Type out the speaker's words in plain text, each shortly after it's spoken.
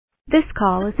This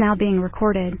call is now being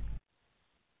recorded.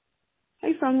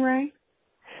 Hey, Sunray.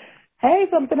 Hey,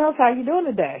 something else. How you doing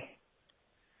today?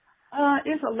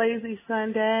 It's a lazy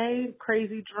Sunday,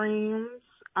 crazy dreams,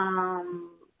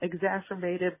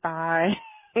 exacerbated by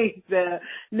the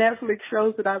Netflix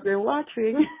shows that I've been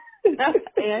watching.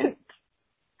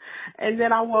 and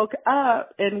then I woke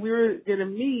up and we were going to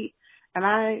meet and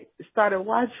I started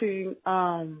watching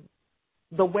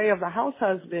The Way of the House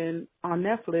Husband on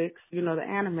Netflix, you know, the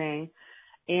anime.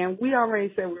 And we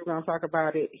already said we were going to talk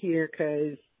about it here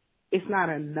because it's not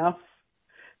enough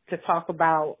to talk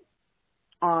about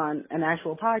on an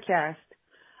actual podcast.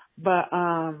 But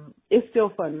it's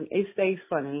still funny. It stays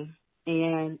funny.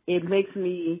 And it makes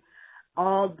me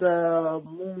all the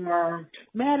more,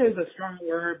 mad is a strong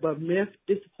word, but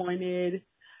disappointed,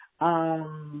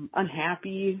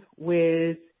 unhappy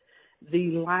with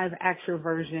the live action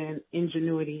version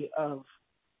ingenuity of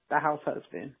The House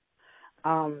Husband.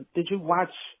 Did you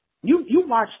watch, you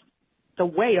watched The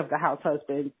Way of the House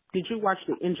Husband. Did you watch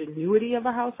the ingenuity of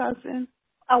The House Husband?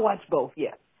 I watched both,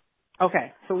 yes.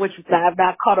 Okay, so what you think? I've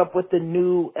not caught up with the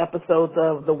new episodes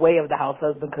of The Way of the House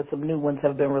Husband because some new ones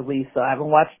have been released, so I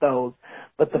haven't watched those.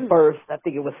 But the first, I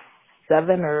think it was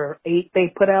 7 or 8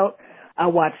 they put out, I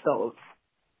watched those.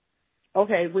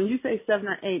 Okay, when you say 7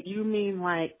 or 8, you mean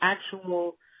like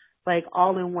actual, like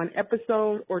all in one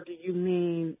episode, or do you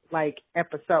mean like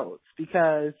episodes?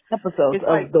 Because episodes it's of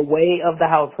like, The Way of the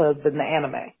House Husband, the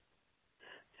anime.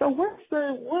 So what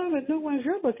are the new ones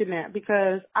you're looking at?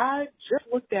 Because I just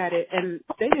looked at it and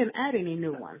they didn't add any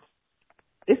new ones.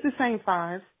 It's the same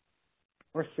 5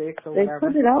 or 6 or whatever. They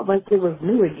put it out like it was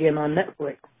new again on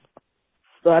Netflix.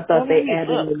 So I thought they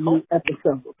added the new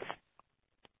episodes.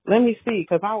 Let me see,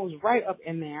 because I was right up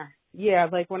in there. Yeah,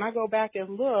 like when I go back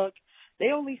and look,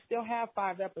 they only still have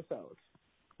 5 episodes.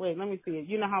 Wait, let me see it.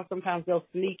 You know how sometimes they'll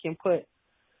sneak and put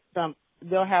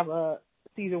they'll have a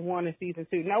season 1 and season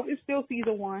 2. No, it's still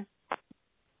season 1.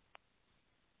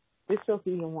 It's still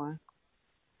season 1.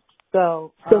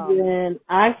 So then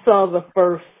I saw the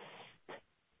first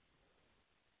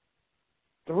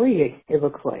 3, it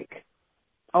looks like.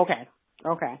 Okay.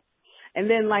 And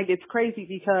then like it's crazy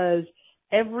because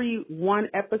every one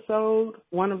episode,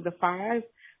 one of the 5,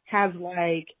 has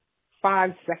like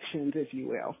 5 sections, if you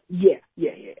will. Yeah.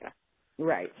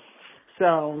 Right.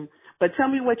 So, but tell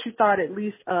me what you thought at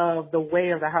least of The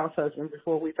Way of the House Husband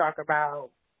before we talk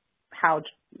about how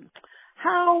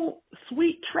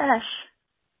sweet trash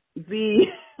the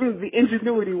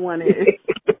ingenuity one is.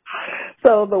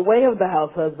 So The Way of the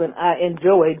House Husband I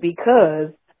enjoyed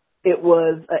because it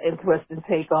was an interesting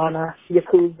take on a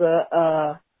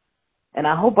Yakuza, and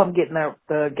I hope I'm getting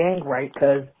the gang right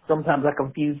because sometimes I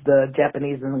confuse the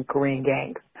Japanese and Korean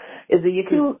gangs. Is a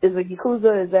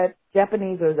Yakuza, is that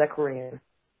Japanese or is that Korean?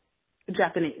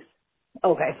 Japanese.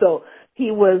 Okay, so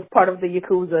he was part of the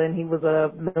Yakuza and he was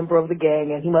a member of the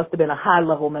gang and he must have been a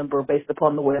high-level member based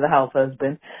upon The Way of the House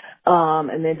Husband.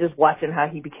 And then just watching how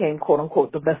he became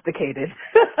quote-unquote domesticated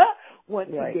once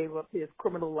he gave up his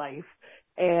criminal life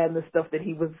and the stuff that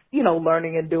he was,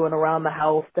 learning and doing around the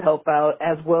house to help out,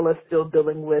 as well as still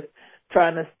dealing with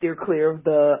trying to steer clear of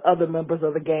the other members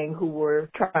of the gang who were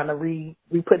trying to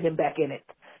re-put him back in it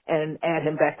and add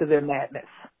him back to their madness.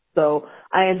 So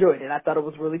I enjoyed it. I thought it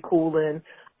was really cool. And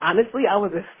honestly, I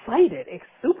was excited,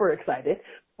 super excited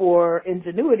for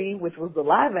Ingenuity, which was the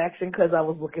live action, because I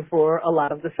was looking for a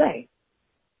lot of the same.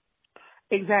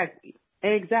 Exactly.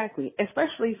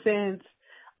 Especially since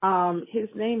his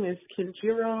name is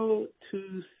Kenjiro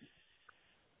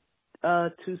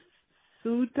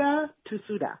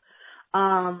Tsuda.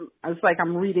 It's like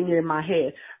I'm reading it in my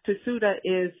head. Tsuda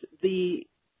is the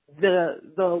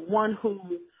one who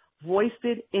voiced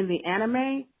it in the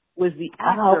anime, was the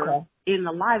actor in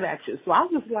the live action. So I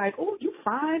was like, oh, you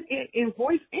fine in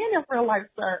voice and in real life,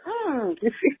 sir.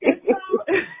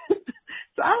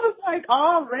 So I was like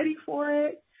all ready for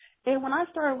it. And when I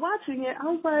started watching it, I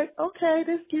was like, okay,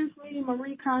 this gives me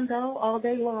Marie Kondo all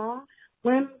day long.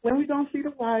 When we gonna see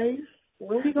the wife?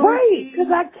 When we gonna see?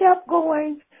 Because I kept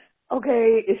going,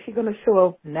 okay, is she going to show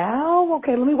up now?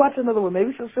 Okay, let me watch another one.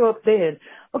 Maybe she'll show up then.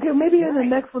 Okay, maybe in the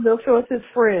next one they'll show us his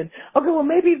friend. Okay, well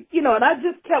maybe, and I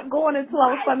just kept going until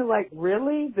I was finally like,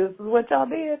 really? This is what y'all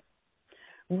did?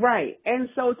 Right. And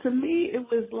so to me, it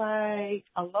was like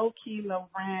a low-key,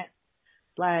 low-rent,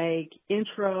 like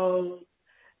intro,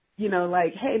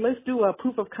 like, hey, let's do a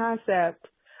proof of concept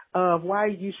of why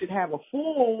you should have a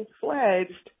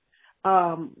full-fledged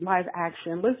live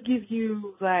action. Let's give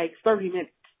you like 30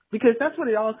 minutes, because that's what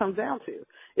it all comes down to.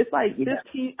 It's like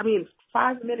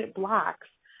 5-minute blocks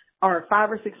or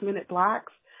 5 or 6 minute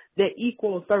blocks that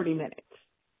equal 30 minutes.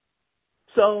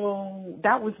 So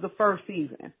that was the first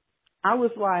season. I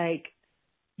was like,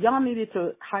 y'all needed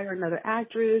to hire another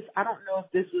actress. I don't know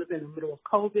if this was in the middle of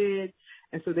COVID,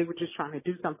 and so they were just trying to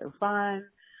do something fun.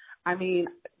 I mean,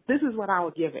 this is what I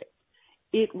would give it.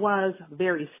 It was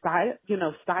very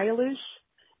stylish.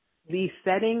 The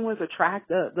setting was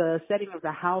attractive. The setting of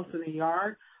the house and the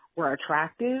yard were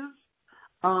attractive.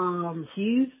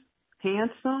 He's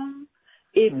handsome.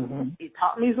 It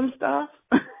taught me some stuff.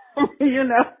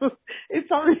 It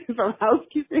taught me some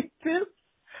housekeeping tips.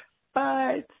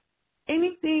 But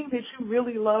anything that you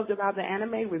really loved about the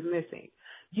anime was missing.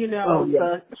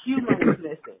 The humor was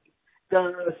missing.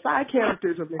 The side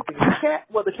characters were missing.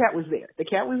 The cat was there. The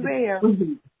cat was there.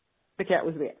 Mm-hmm. The cat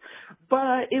was there.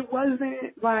 But it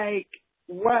wasn't like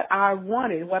what I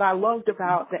wanted, what I loved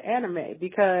about the anime,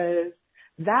 because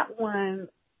that one,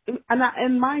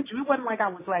 and mind you, it wasn't like I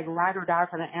was like ride or die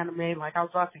for the anime, like I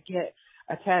was about to get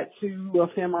a tattoo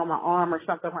of him on my arm or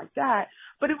something like that.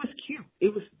 But it was cute.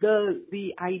 It was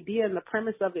the idea and the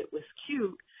premise of it was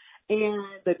cute. And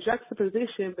the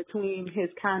juxtaposition between his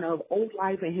kind of old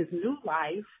life and his new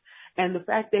life, and the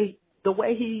fact that the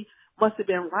way he must have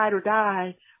been ride or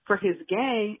die for his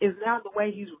gang is now the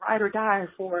way he's ride or die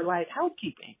for like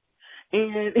housekeeping.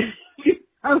 And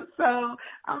so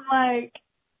I'm like,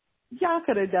 y'all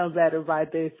could have done better by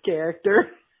this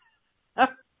character.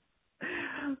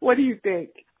 What do you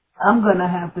think? I'm going to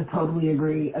have to totally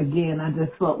agree. Again, I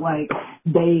just felt like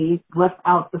they left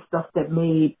out the stuff that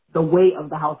made the way of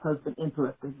the house husband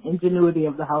interesting. Ingenuity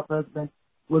of the house husband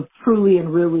was truly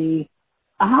and really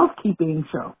a housekeeping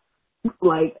show.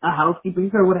 Like a housekeeping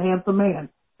show with a handsome man.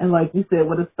 And like you said,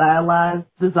 with a stylized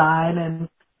design and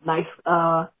nice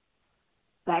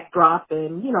backdrop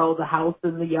and, the house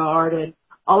and the yard and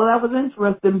all of that was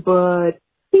interesting, but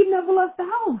he never left the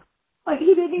house. Like,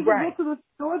 he didn't even go to the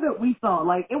store that we saw.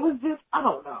 Like, it was just, I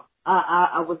don't know.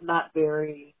 I was not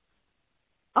I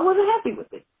wasn't happy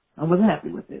with it.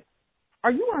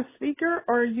 Are you on speaker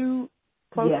or are you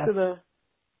close to the...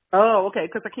 Oh, okay,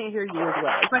 because I can't hear you as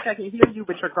well. It's like I can hear you,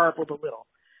 but you're garbled a little.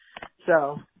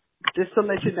 So, just to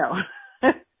let you know.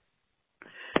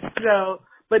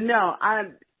 But no,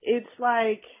 it's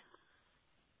like,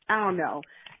 I don't know.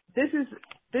 This is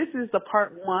the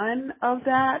part one of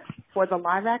that for the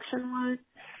live action one.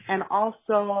 And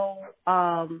also,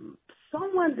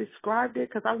 someone described it,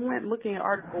 because I went looking at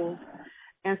articles,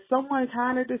 and someone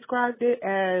kind of described it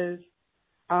as,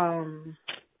 I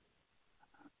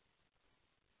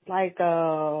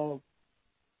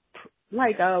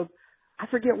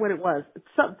forget what it was.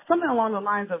 Something along the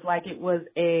lines of like it was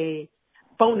a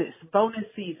bonus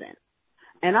season.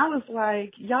 And I was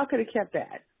like, y'all could have kept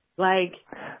that. Like,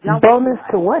 bonus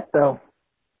to what though?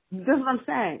 This is what I'm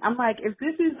saying. I'm like, if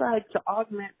this is like to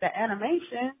augment the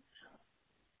animation,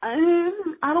 I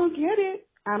don't get it.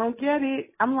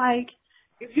 I'm like,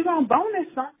 if you're going to bonus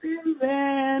something,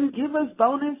 then give us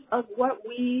bonus of what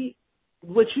we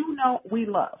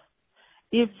love.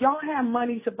 If y'all have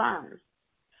money to burn,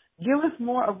 give us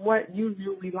more of what you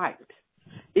really liked.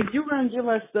 If you're going to give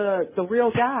us the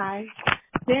real guy,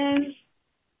 then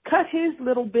cut his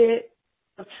little bit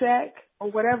of check or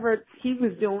whatever he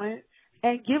was doing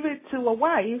and give it to a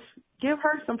wife. Give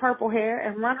her some purple hair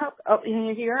and run her up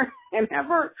in here and have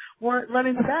her run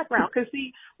in the background. Because,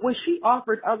 see, what she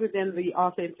offered other than the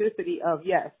authenticity of,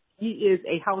 yes, he is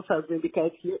a house husband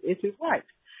because here is his wife,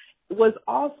 was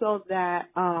also that,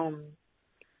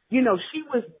 she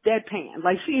was deadpan.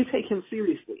 Like, she didn't take him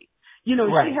seriously. She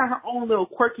had her own little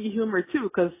quirky humor, too,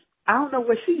 because I don't know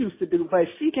what she used to do, but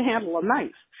she can handle a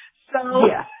knife. So,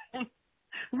 yeah.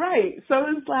 Right. So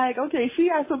it's like, okay, she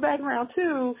has some background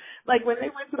too. Like when they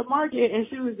went to the market and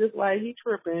she was just like, he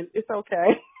tripping. It's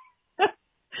okay.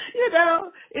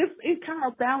 It kind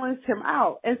of balanced him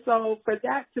out. And so for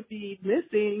that to be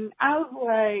missing, I was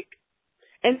like,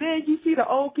 and then you see the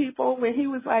old people when he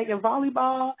was like in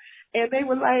volleyball and they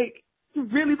were like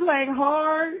really playing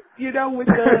hard, with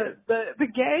the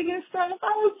gang and stuff.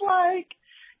 I was like,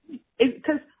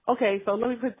 so let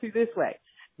me put it to you this way.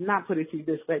 Not put it to you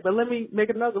this way, but let me make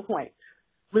another point.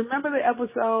 Remember the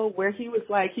episode where he was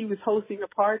hosting a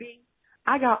party?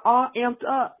 I got all amped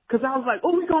up because I was like,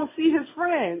 oh, we're going to see his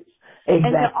friends. Exactly.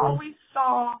 And then all we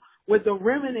saw were the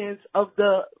remnants of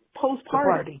the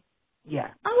post-party. Yeah.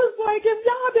 I was like, if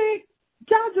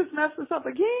y'all just messed us up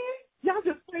again? Y'all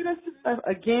just played us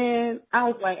again? I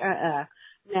was like,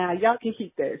 Nah, y'all can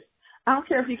keep this. I don't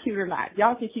care if you keep it or not.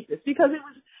 Y'all can keep this because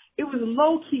it was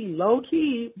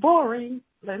low-key, boring.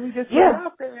 Let me just put it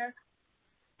out there.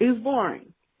 It was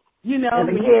boring. And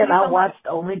again, I watched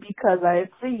only because I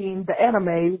had seen the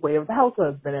anime Way of the House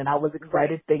Husband, and I was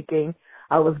excited thinking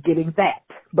I was getting that.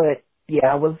 But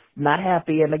I was not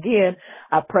happy. And again,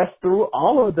 I pressed through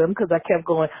all of them because I kept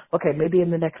going, okay, maybe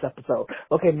in the next episode.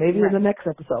 Okay, maybe in the next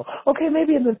episode. Okay,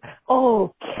 maybe in the,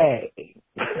 okay.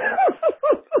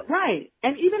 Right.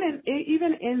 And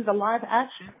even in the live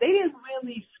action, they didn't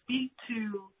really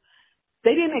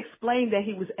they didn't explain that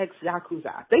he was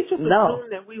ex-Yakuza. They just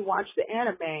assumed that we watched the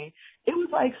anime. It was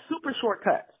like super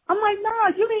shortcuts. I'm like, nah,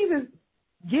 you didn't even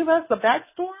give us a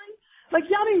backstory. Like,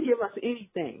 y'all didn't give us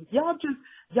anything. Y'all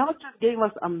just gave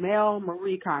us a male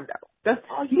Marie Kondo. That's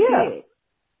all you did.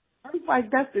 I was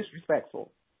like, that's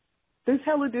disrespectful. That's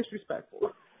hella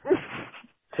disrespectful.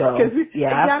 So, I feel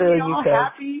you.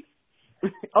 Happy.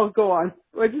 Oh, go on.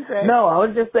 What'd you say? No, I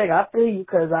was just saying, I feel you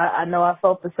because I know I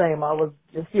felt the same. I was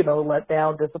just, let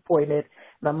down, disappointed.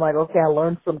 And I'm like, okay, I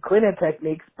learned some cleaning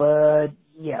techniques, but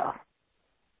yeah.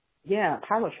 Yeah,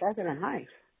 power sharper than knife.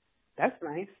 That's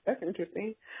nice. That's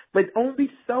interesting. But only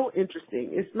so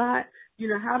interesting. It's not,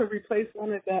 how to replace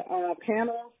one of the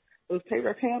panels, those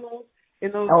paper panels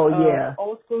in those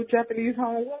old school Japanese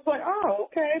homes. I was like, oh,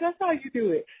 okay, that's how you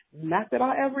do it. Not that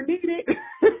I ever needed it.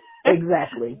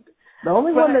 Exactly. The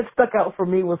only one that stuck out for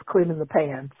me was cleaning the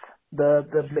pans, the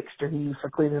mixture he used for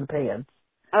cleaning the pans.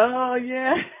 Oh,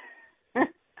 yeah. And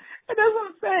that's what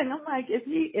I'm saying. I'm like,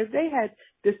 if they had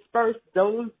dispersed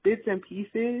those bits and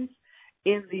pieces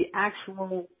in the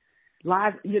actual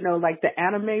live, like the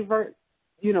anime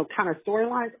kind of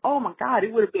storylines, oh my God,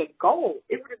 it would have been gold.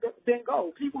 It would have been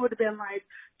gold. People would have been like,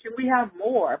 can we have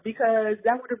more? Because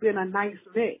that would have been a nice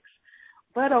mix.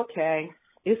 But okay,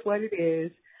 it's what it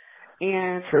is.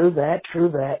 And True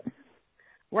that.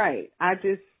 Right. I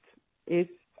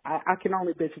can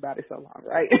only bitch about it so long,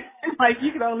 right? Like,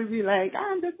 you can only be like,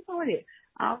 I'm disappointed.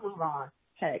 I'll move on.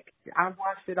 Heck, I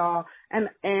watched it all. And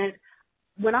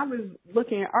when I was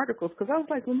looking at articles, because I was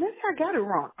like, well, maybe I got it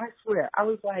wrong. I swear. I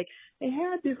was like, they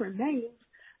had different names.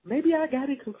 Maybe I got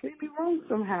it completely wrong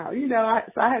somehow.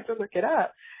 So I had to look it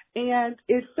up. And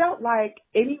it felt like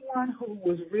anyone who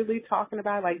was really talking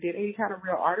about, like, did any kind of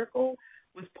real article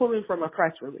was pulling from a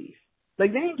press release.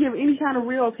 Like, they didn't give any kind of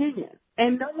real opinion.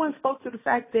 And no one spoke to the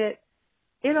fact that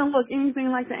it don't look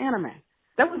anything like the anime.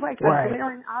 That was like a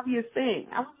glaring obvious thing.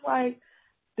 I was like,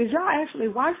 did y'all actually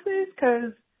watch this?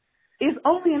 Because it's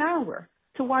only an hour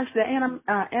to watch the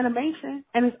animation,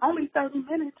 and it's only 30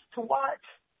 minutes to watch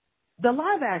the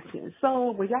live action.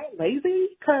 So were y'all lazy?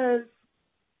 Because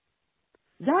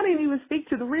y'all didn't even speak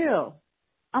to the real.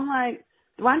 I'm like,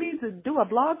 do I need to do a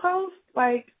blog post?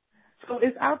 Like, so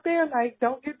it's out there. Like,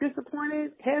 don't get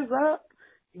disappointed. Heads up.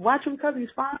 Watch him because he's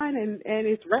fine and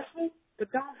it's wrestling.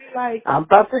 But don't be like, I'm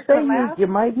about to say you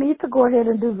might need to go ahead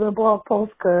and do the blog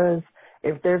post because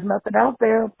if there's nothing out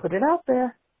there, put it out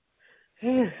there.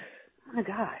 My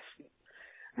gosh.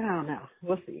 I don't know.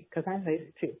 We'll see because I'm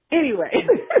lazy too. Anyway,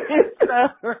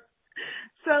 so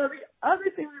the other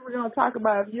thing we were going to talk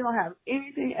about, if you don't have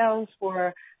anything else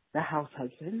for the house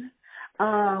husband,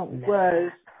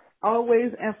 was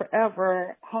Always and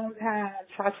Forever, Hometown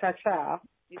Cha-Cha-Cha.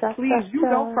 Please, you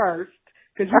go first,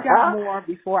 because you got more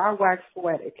before I wax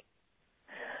poetic.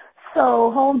 So,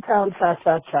 Hometown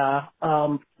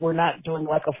Cha-Cha-Cha, we're not doing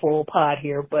like a full pod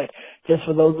here, but just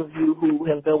for those of you who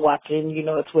have been watching,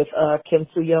 it's with Kim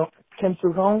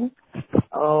Soo-hyun.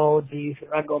 Oh, geez,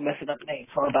 I'm going to mess up names.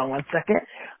 Hold on one second.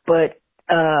 But,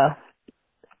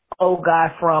 old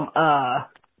guy from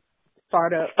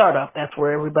Startup, that's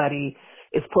where everybody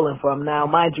is pulling from. Now,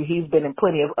 mind you, he's been in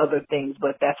plenty of other things,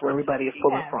 but that's where everybody is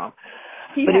pulling from.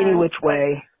 But any which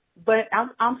way. But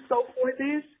I'm so for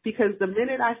this because the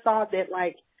minute I saw that,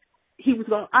 like, he was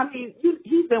going,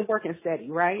 he's been working steady,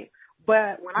 right?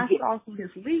 But when I saw who his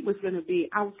lead was going to be,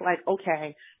 I was like,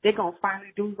 okay, they're going to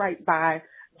finally do right by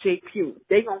Jake Pugh.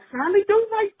 They're going to finally do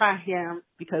right by him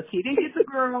because he didn't get the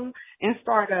girl and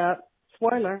Startup.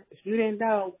 Spoiler, if you didn't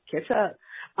know, catch up.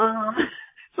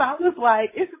 So I was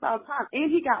like, it's about time. And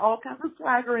he got all kinds of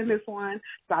swagger in this one.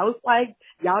 So I was like,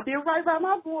 y'all did right by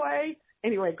my boy.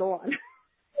 Anyway, go on.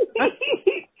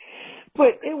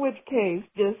 But in which case,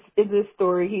 just in this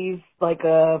story, he's like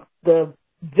the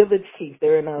village chief.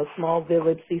 They're in a small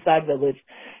village, seaside village,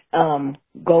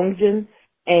 Gongjin,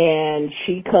 and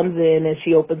she comes in and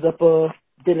she opens up a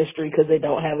dentistry because they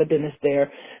don't have a dentist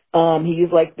there.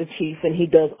 He's like the chief, and he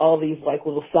does all these like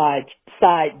little side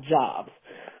jobs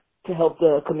to help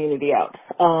the community out.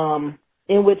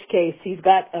 In which case, he's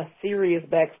got a serious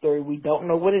backstory. We don't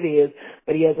know what it is,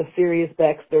 but he has a serious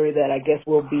backstory that I guess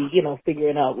we'll be,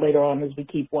 figuring out later on as we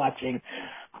keep watching.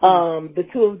 The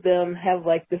two of them have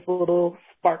like this little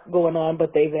spark going on,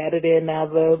 but they've added in now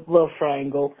the love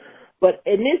triangle. But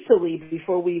initially,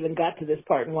 before we even got to this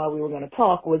part and while we were going to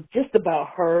talk, was just about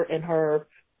her and her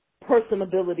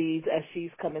personabilities as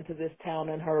she's come into this town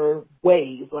and her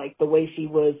ways, like the way she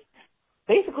was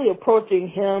basically approaching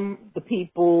him, the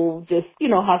people, just,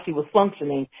 how she was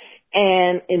functioning.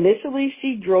 And initially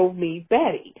she drove me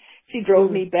batty. She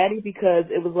drove me batty because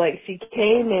it was like she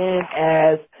came in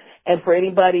and for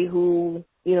anybody who,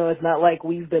 it's not like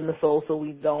we've been the Seoul, so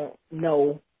we don't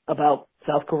know about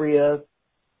South Korea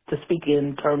to speak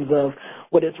in terms of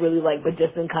what it's really like, but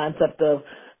just in concept of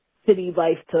city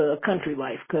life to country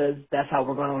life, because that's how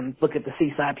we're going to look at the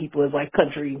seaside people as like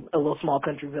country, a little small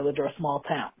country village or a small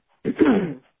town.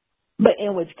 But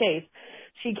in which case,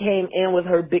 she came in with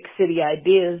her big city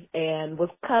ideas and was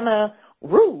kind of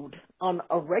rude on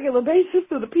a regular basis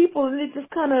to the people, and it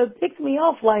just kind of ticked me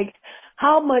off, like,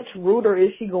 how much ruder is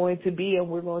she going to be, and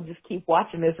we're going to just keep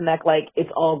watching this and act like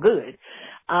it's all good.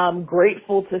 I'm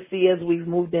grateful to see as we've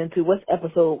moved into, what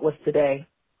episode was today?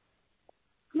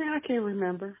 Man, I can't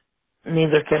remember.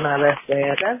 Neither can I, that's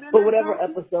sad. But whatever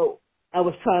episode, I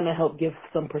was trying to help give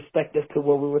some perspective to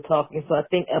what we were talking. So I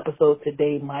think episode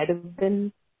today might have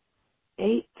been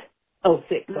 8. Oh,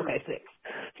 6. Okay, 6.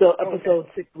 So episode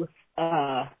 6 was,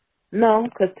 no,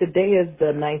 because today is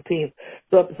the 19th.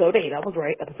 So episode 8, I was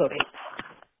right, episode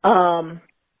 8.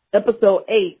 Episode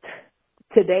 8,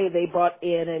 today they brought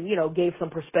in and, gave some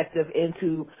perspective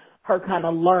into her kind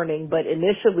of learning. But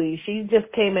initially, she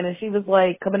just came in and she was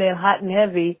like coming in hot and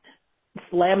heavy,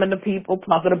 slamming the people,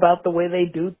 talking about the way they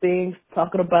do things,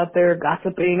 talking about their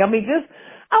gossiping. I mean, just,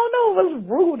 I don't know, it was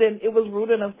rude, and it was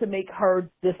rude enough to make her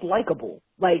dislikable.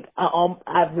 Like,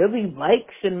 I really like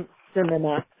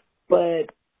Shimina,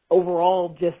 but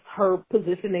overall, just her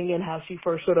positioning and how she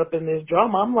first showed up in this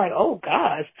drama, I'm like, oh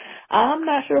gosh, I'm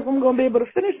not sure if I'm going to be able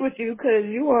to finish with you because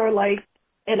you are like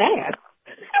an ass.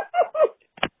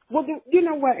 Well, you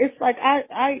know what? It's like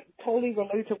I totally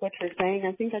relate to what you're saying.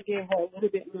 I think I gave her a little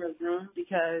bit more room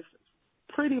because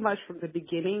pretty much from the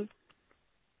beginning,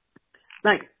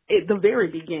 like at the very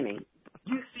beginning,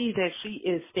 you see that she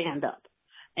is stand up,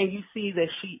 and you see that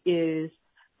she is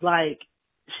like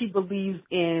she believes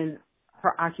in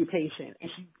her occupation,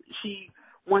 and she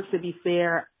wants to be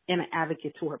fair and an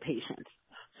advocate to her patients.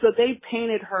 So they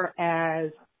painted her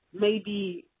as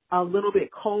maybe a little bit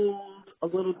cold, a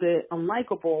little bit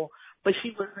unlikable, but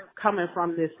she wasn't coming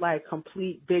from this like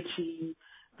complete bitchy,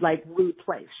 like rude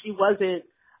place. She wasn't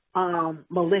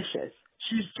malicious.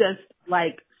 She's just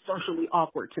like socially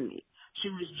awkward to me. She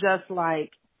was just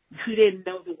like, she didn't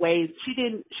know the ways. She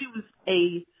was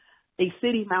a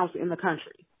city mouse in the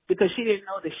country because she didn't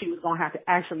know that she was going to have to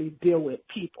actually deal with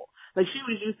people. Like she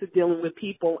was used to dealing with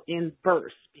people in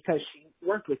bursts because she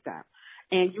worked with them.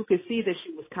 And you could see that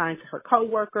she was kind to her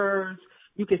coworkers.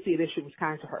 You could see that she was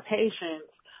kind to her patients,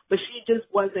 but she just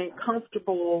wasn't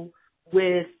comfortable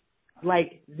with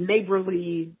like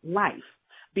neighborly life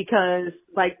because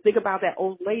like think about that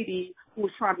old lady who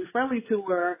was trying to be friendly to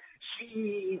her.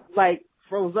 She like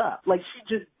froze up. Like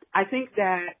she just, I think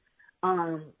that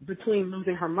between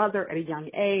losing her mother at a young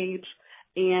age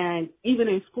and even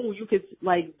in school, you could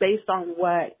like based on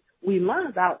what we learned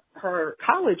about her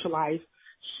college life,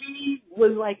 she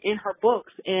was like in her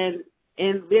books and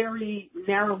very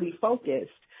narrowly focused.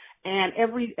 And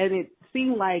it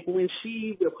seemed like when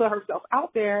she would put herself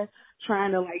out there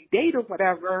trying to like date or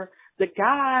whatever, the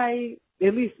guy,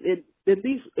 at least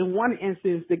in one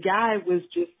instance, the guy was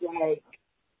just like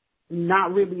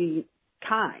not really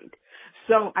kind.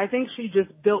 So I think she just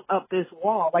built up this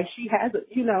wall. Like she has,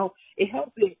 it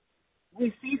helps it.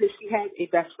 We see that she has a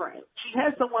best friend. She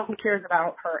has someone who cares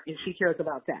about her and she cares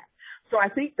about that. So I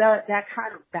think that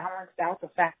kind of balanced out the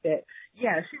fact that,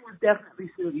 yeah, she was definitely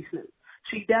Snooty Snoot.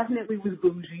 She definitely was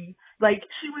bougie. Like,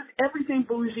 she was everything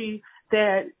bougie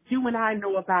that you and I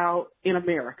know about in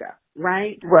America,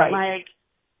 right? Right.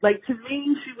 Like to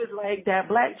me, she was like that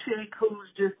black chick who's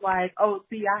just like, oh,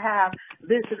 see, I have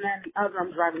this and that and the other.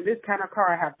 I'm driving this kind of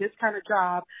car. I have this kind of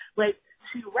job. Like,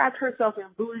 she wrapped herself in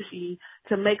bougie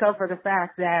to make up for the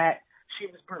fact that she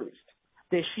was bruised,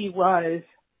 that she was,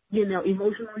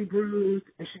 emotionally bruised,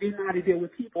 and she didn't know how to deal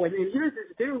with people. And then here's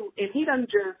this dude, and he doesn't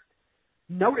just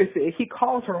notice it. He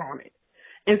calls her on it.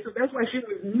 And so that's why she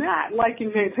was not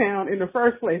liking that town in the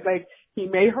first place. Like, he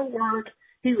made her work.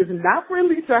 He was not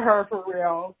friendly to her for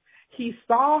real. He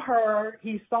saw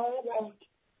like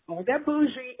all that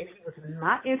bougie, and he was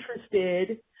not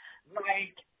interested.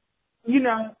 Like,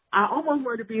 I almost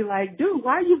wanted to be like, dude,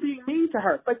 why are you being mean to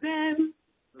her? But then,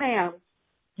 ma'am,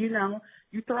 you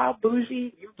throw out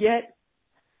bougie, you get,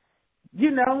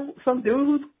 some dude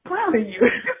who's clowning you.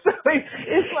 So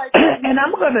it's like, and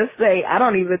I'm gonna say, I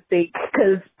don't even think,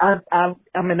 because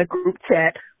I'm in a group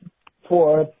chat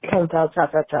for Cha Cha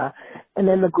Cha, And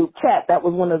in the group chat, that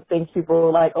was one of the things people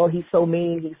were like, oh, he's so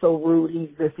mean, he's so rude, he's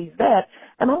this, he's that.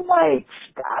 And I'm like,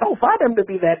 I don't find him to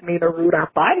be that mean or rude. I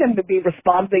find him to be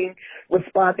responding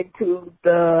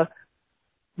to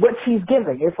what she's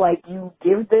giving. It's like, you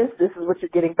give this is what you're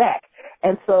getting back.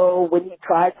 And so when he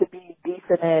tried to be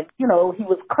decent and, he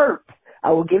was curt,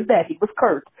 I will give that, he was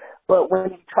curt. But when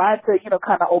he tried to,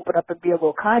 kind of open up and be a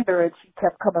little kinder and she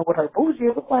kept coming with her bougie,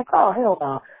 it was like, oh, hell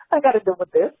no, I got to deal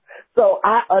with this. So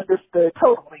I understood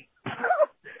totally.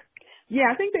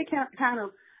 Yeah, I think they kind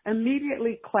of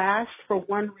immediately clashed for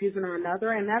one reason or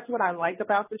another, and that's what I like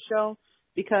about the show,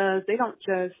 because they don't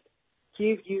just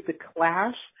give you the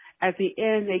clash. At the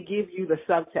end, they give you the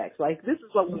subtext. Like, this is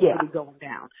what was really going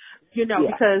down.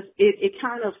 Because it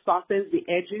kind of softens the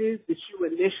edges that you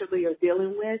initially are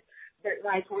dealing with. But,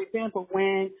 like, for example,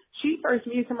 when she first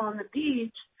meets him on the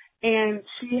beach and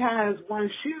she has one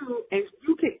shoe, and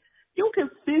you can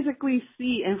physically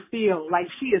see and feel like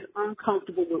she is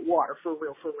uncomfortable with water, for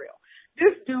real, for real.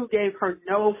 This dude gave her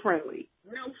no friendly.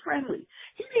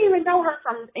 He didn't even know her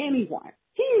from anyone.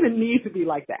 He didn't even need to be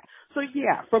like that. So,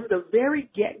 yeah, from the very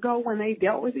get-go when they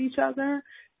dealt with each other,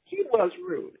 he was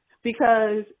rude.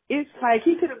 Because it's like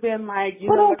he could have been like,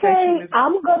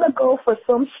 I'm going to go for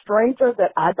some stranger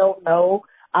that I don't know.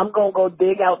 I'm going to go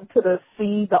dig out into the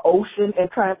sea, the ocean,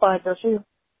 and try and find your shoe.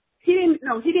 He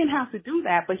didn't have to do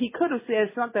that, but he could have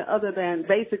said something other than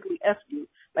basically F you,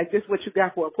 like, this is what you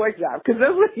got for a pork job, because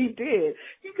that's what he did.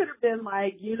 He could have been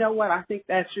like, you know what, I think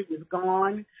that shoe is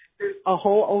gone. There's a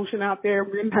whole ocean out there.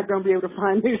 We're not going to be able to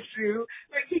find this shoe.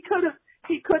 Like, he could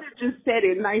have just said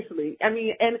it nicely. I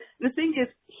mean, and the thing is,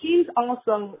 he's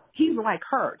like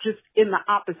her, just in the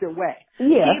opposite way.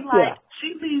 Yeah.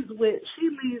 She leads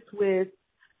with,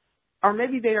 or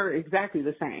maybe they are exactly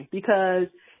the same, because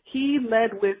he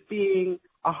led with being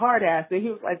a hard ass, and he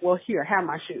was like, well, here, have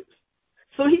my shoes.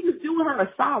 So he was doing her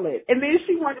a solid, and then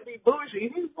she wanted to be bougie,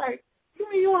 and he was like,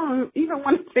 you don't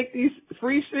want to take these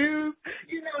free shoes?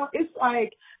 It's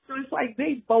like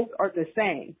they both are the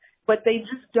same, but they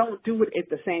just don't do it at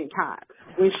the same time.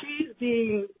 When she's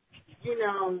being,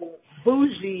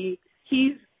 bougie,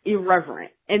 he's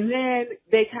irreverent, and then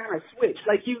they kind of switch,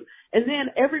 and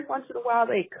then every once in a while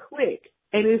they click,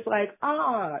 and it's like,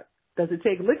 does it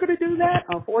take liquor to do that?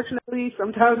 Unfortunately,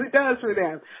 sometimes it does for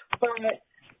them. But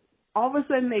all of a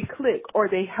sudden they click or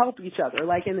they help each other.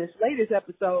 Like in this latest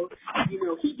episode,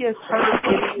 he gets hurt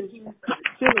and he's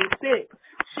feeling sick.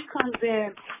 She comes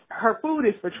in, her food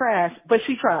is for trash, but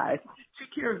she tries.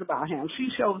 She cares about him. She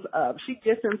shows up. She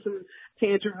gets him some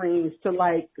tangerines to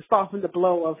like soften the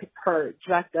blow of her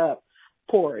jacked up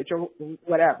porridge or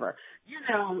whatever.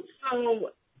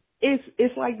 So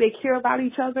it's like they care about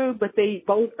each other, but they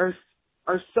both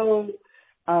are so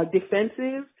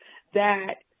defensive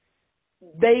that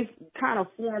they've kind of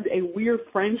formed a weird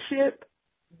friendship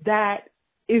that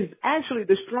is actually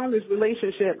the strongest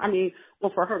relationship. I mean,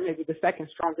 well, for her, maybe the second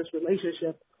strongest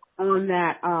relationship on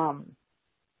that, on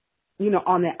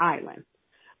that island.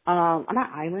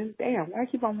 Not island. Damn, why I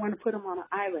keep on wanting to put him on an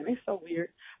island? It's so weird.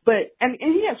 But, and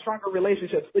he has stronger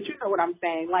relationships, but you know what I'm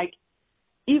saying. Like,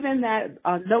 even that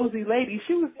nosy lady,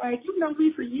 she was like, you know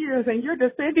me for years and you're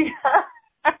defending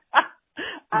her.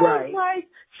 I was like,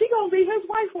 she gonna be his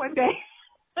wife one day.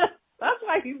 That's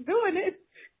why he's doing it.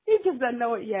 He just doesn't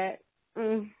know it yet.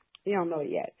 He don't know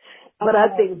it yet. But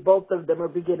I think both of them are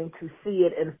beginning to see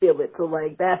it and feel it. So,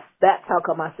 like, that's how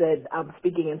come I said I'm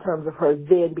speaking in terms of her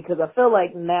then, because I feel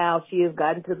like now she has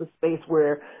gotten to the space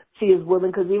where she is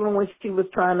willing, because even when she was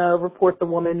trying to report the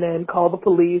woman and call the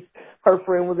police, her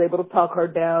friend was able to talk her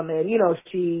down, and,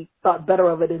 she thought better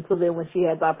of it until then when she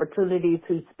had the opportunity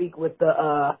to speak with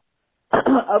the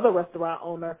other restaurant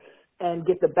owner and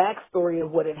get the backstory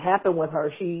of what had happened with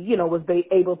her. She, was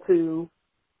able to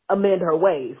amend her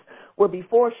ways, where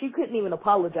before she couldn't even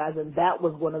apologize, and that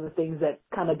was one of the things that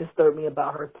kind of disturbed me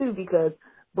about her too, because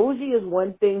bougie is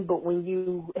one thing, but when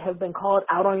you have been called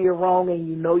out on your wrong and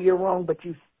you know you're wrong, but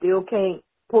you still can't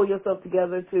pull yourself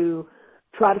together to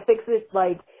try to fix it,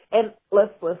 like, and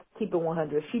let's keep it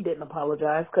 100. She didn't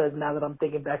apologize, because now that I'm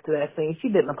thinking back to that scene, she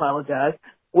didn't apologize.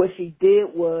 What she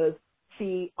did was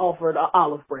she offered an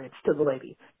olive branch to the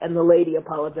lady, and the lady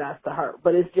apologized to her.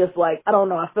 But it's just like, I don't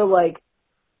know, I feel like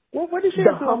what did she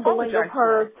the have to humbling of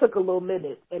her took a little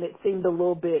minute, and it seemed a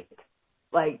little bit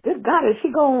like, good God, is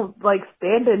she going to, like,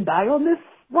 stand and die on this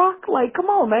rock? Like, come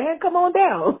on, man, come on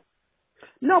down.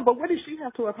 No, but what did she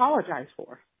have to apologize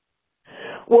for?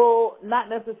 Well, not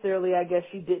necessarily. I guess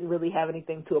she didn't really have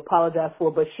anything to apologize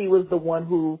for, but she was the one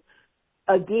who,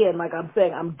 again, like I'm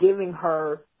saying, I'm giving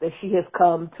her that she has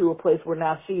come to a place where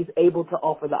now she's able to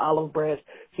offer the olive branch.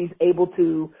 She's able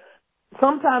to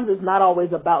sometimes it's not always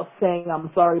about saying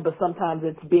I'm sorry, but sometimes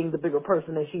it's being the bigger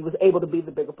person, and she was able to be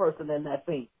the bigger person in that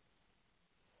scene.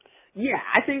 Yeah,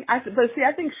 I think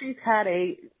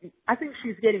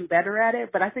she's getting better at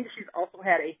it, but I think she's also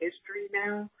had a history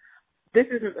now. This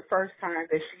isn't the first time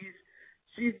that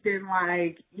she's been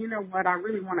like, you know what, I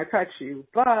really want to touch you,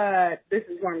 but this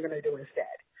is what I'm going to do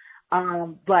instead.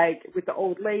 Like with the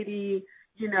old lady,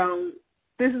 you know,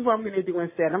 this is what I'm going to do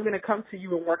instead. I'm going to come to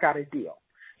you and work out a deal,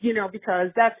 you know,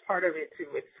 because that's part of it too.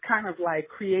 It's kind of like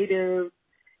creative,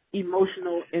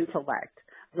 emotional intellect.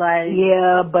 Like,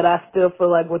 yeah, but I still feel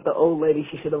like with the old lady,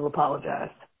 she should have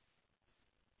apologized.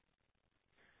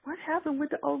 what happened with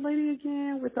the old lady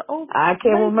again? With the old I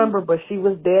can't lady? remember, but she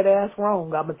was dead ass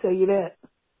wrong. I'm gonna tell you that.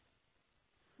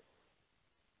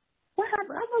 What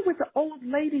happened? I know with the old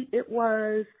lady, it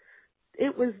was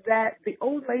that the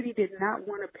old lady did not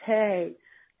want to pay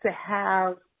to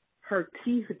have her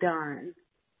teeth done,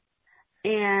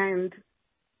 and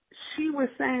she was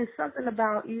saying something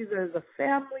about either the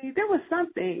family. There was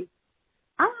something.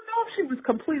 I don't know if she was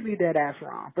completely dead ass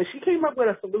wrong, but she came up with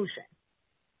a solution.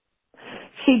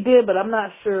 She did, but I'm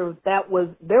not sure if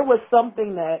there was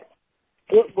something that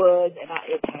it was, and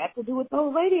it had to do with the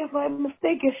old lady, if I'm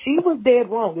mistaken. She was dead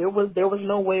wrong. There was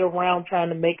no way around trying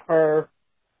to make her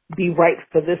be right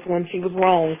for this one. She was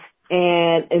wrong.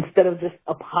 And instead of just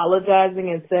apologizing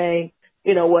and saying,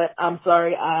 you know what, I'm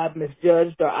sorry, I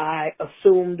misjudged or I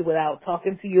assumed without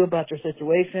talking to you about your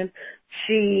situation,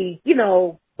 she, you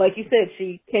know, like you said,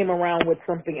 she came around with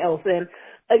something else. And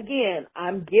again,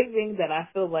 I'm giving that I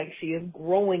feel like she is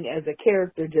growing as a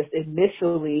character. Just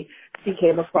initially, she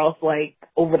came across like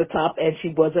over the top and she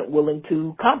wasn't willing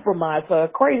to compromise her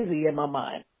crazy in my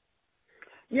mind.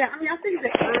 Yeah, I mean, I think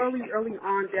that early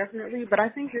on, definitely, but I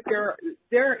think that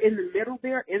there in the middle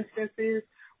there instances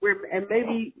where, and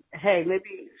maybe she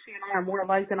and I are more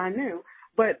alike than I knew,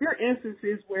 but there are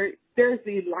instances where there's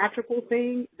the logical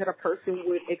thing that a person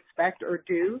would expect or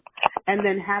do, and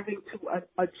then having to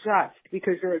adjust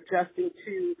because you're adjusting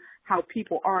to how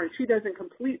people are, and she doesn't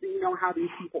completely know how these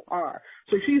people are,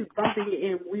 so she's bumping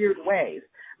in weird ways,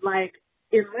 like.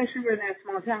 Unless you're in that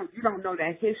small town, you don't know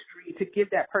that history to give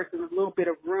that person a little bit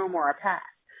of room or a pass,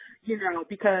 you know,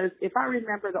 because if I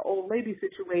remember the old lady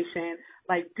situation,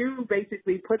 like dude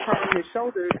basically puts her on his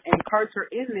shoulders and carts her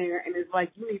in there and is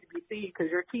like, you need to be seen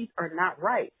because your teeth are not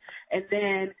right. And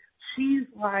then she's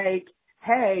like,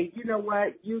 hey, you know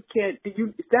what,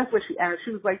 that's what she asked.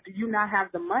 She was like, do you not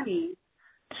have the money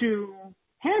to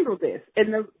handle this?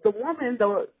 And the woman,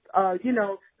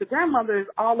 the grandmother is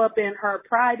all up in her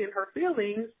pride and her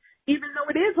feelings, even though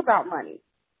it is about money.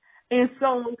 And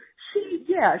so she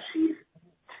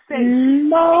said,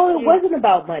 no, it wasn't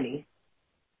about money.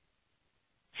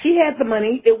 She had the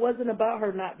money. It wasn't about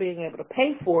her not being able to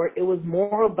pay for it. It was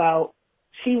more about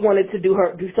she wanted to do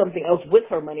something else with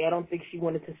her money. I don't think she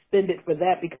wanted to spend it for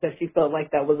that because she felt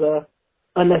like that was a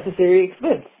unnecessary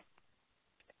expense.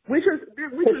 Which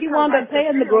she wound up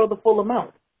paying the girl the full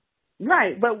amount.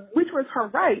 Right, but which was her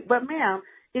right. But ma'am,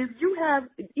 if you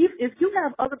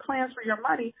have other plans for your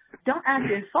money, don't act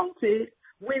insulted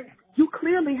when you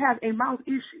clearly have a mouth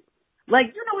issue.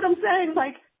 Like, you know what I'm saying?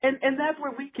 Like, and that's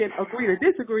where we can agree or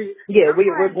disagree. Yeah,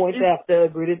 we're going to have to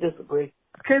agree to disagree.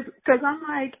 Because I'm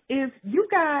like, if you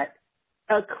got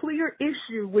a clear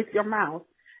issue with your mouth,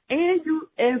 and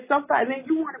then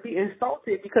you want to be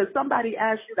insulted because somebody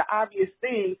asked you the obvious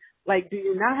thing, like, do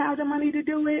you not have the money to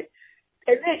do it?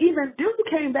 And then even Duke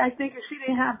came back thinking she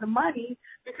didn't have the money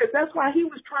because that's why he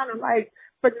was trying to like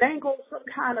finagle some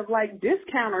kind of like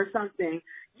discount or something,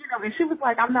 you know. And she was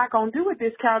like, "I'm not gonna do a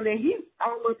discount." And he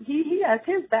has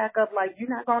his back up like,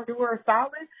 "You're not gonna do her a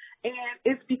solid," and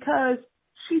it's because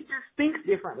she just thinks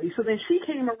differently. So then she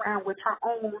came around with her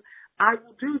own, "I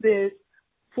will do this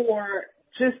for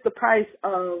just the price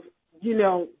of, you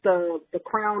know, the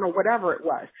crown or whatever it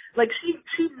was." Like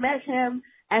she met him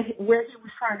at where he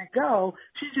was trying to go.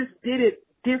 She just did it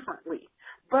differently.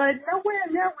 But nowhere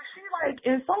near was she like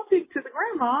insulting to the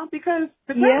grandma because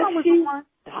the grandma was the one.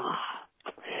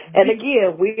 And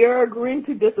again, we are agreeing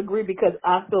to disagree because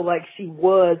I feel like she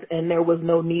was, and there was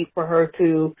no need for her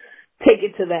to take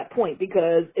it to that point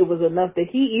because it was enough that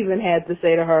he even had to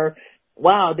say to her,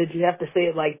 wow, did you have to say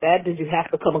it like that? Did you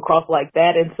have to come across like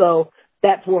that? And so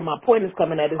that's where my point is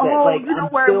coming at, is that like, you know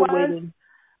I'm where still it was? waiting.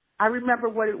 I remember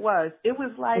what it was. It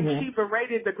was like she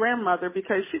berated the grandmother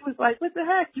because she was like, what the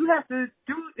heck? You have to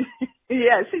do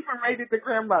Yeah, she berated the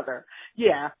grandmother.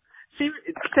 Yeah.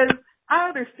 Because I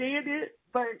understand it,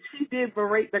 but she did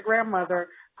berate the grandmother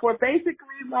for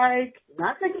basically like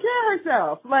not taking care of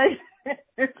herself. Like,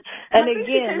 and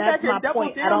again, that's my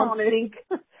point.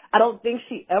 I don't think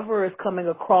she ever is coming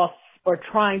across or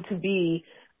trying to be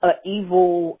a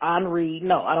evil Henri.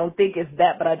 No, I don't think it's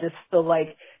that, but I just feel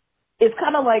like it's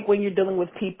kind of like when you're dealing with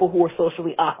people who are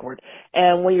socially awkward.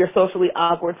 And when you're socially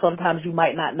awkward, sometimes you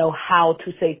might not know how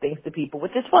to say things to people,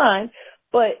 which is fine.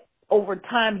 But over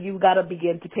time, you got to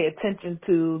begin to pay attention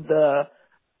to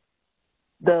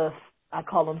I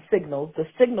call them signals, the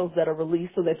signals that are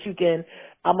released so that you can,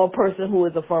 I'm a person who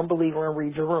is a firm believer in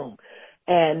read your room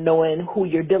and knowing who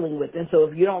you're dealing with. And so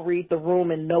if you don't read the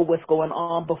room and know what's going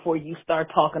on before you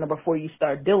start talking or before you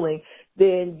start dealing,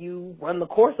 then you run the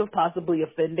course of possibly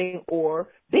offending or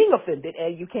being offended,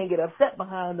 and you can't get upset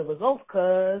behind the results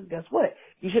because guess what?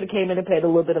 You should have came in and paid a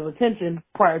little bit of attention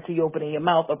prior to you opening your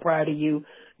mouth or prior to you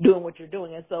doing what you're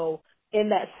doing. And so in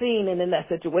that scene and in that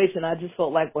situation, I just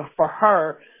felt like for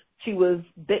her, she was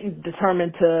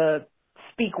determined to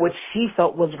speak what she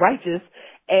felt was righteous.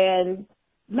 And,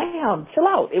 ma'am, chill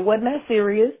out. It wasn't that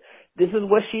serious. This is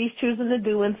what she's choosing to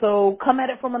do. And so come at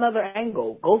it from another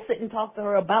angle. Go sit and talk to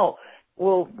her about,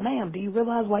 well, ma'am, do you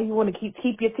realize why you want to keep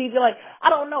your teeth? You're like, I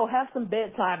don't know. Have some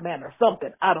bedtime manner,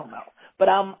 something. I don't know. But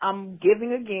I'm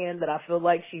giving again that I feel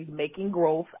like she's making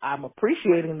growth. I'm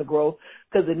appreciating the growth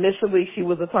because initially she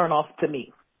was a turnoff to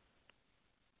me.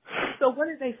 So what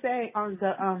did they say on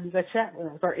the chat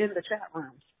rooms or in the chat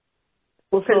rooms?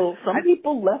 Well, so some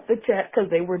people left the chat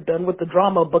because they were done with the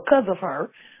drama because of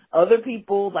her. Other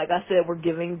people, like I said, were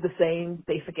giving the same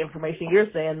basic information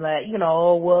you're saying that,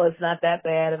 well, it's not that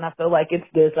bad and I feel like it's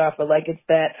this or I feel like it's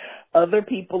that. Other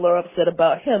people are upset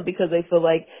about him because they feel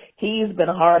like he's been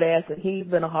a hard ass and he's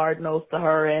been a hard nose to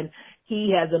her and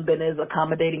he hasn't been as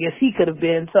accommodating as he could have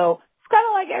been. So it's kind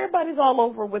of like everybody's all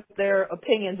over with their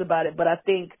opinions about it, but I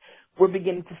think we're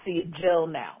beginning to see it gel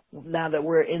now that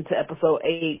we're into episode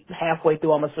 8, halfway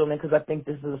through, I'm assuming, because I think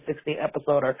this is a 16th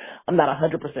episode, or I'm not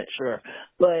 100% sure.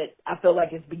 But I feel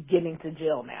like it's beginning to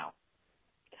gel now.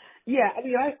 Yeah, I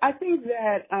mean, I think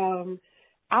that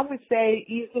I would say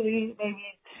easily maybe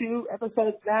 2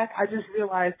 episodes back, I just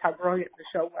realized how brilliant the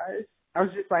show was. I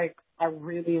was just like, I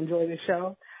really enjoy this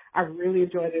show. I really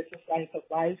enjoy this slice of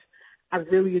life. I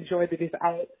really enjoy that it's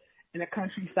out in the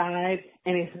countryside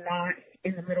and it's not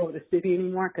in the middle of the city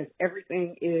anymore because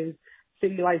everything is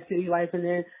city life. And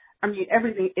then, I mean,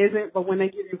 everything isn't, but when they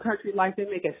give you country life, they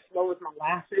make it slow as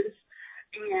molasses.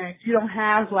 And you don't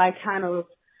have like kind of,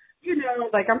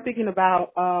 like I'm thinking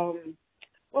about,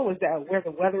 what was that, where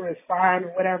the weather is fine or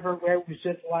whatever, where it was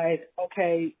just like,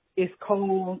 okay, it's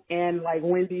cold and like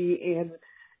windy and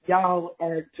y'all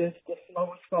are just the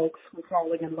slowest folks who's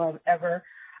falling in love ever.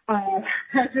 I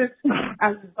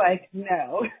was like,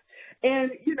 no.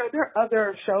 And, there are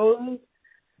other shows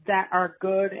that are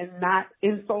good and not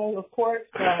in Seoul, of course,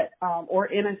 but, or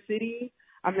in a city,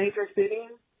 a major city.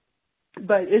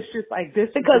 But it's just like this.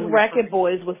 Because Racket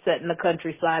Boys was set in the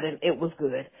countryside and it was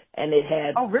good. And it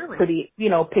had pretty,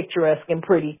 picturesque and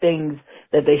pretty things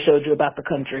that they showed you about the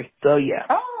country. So, yeah.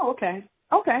 Oh, okay.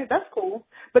 Okay, that's cool.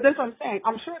 But that's what I'm saying.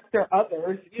 I'm sure there are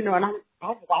others, and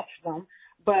I've watched them.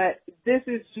 But this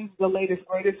is just the latest,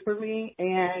 greatest for me.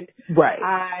 And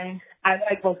I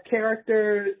like both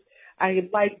characters. I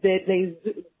like that they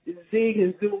zig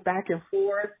and zoom back and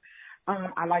forth.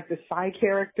 I like the side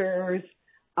characters.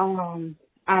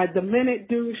 The minute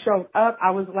dude showed up,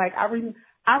 I was like, I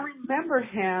remember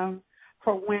him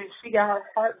for when she got her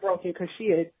heart broken because she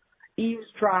had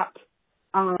eavesdropped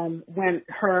when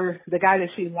the guy that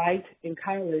she liked in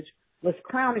college was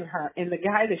clowning her, and the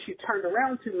guy that she turned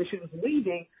around to when she was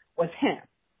leaving was him.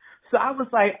 So I was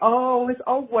like, oh, it's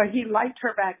boy, he liked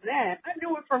her back then. I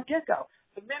knew it from get-go.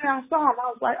 The minute I saw him,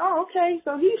 I was like, oh, okay,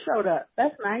 so he showed up.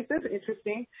 That's nice. That's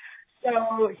interesting.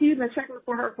 So he's been checking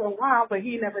for her for a while, but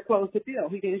he never closed the deal.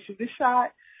 He didn't shoot his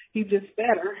shot. He just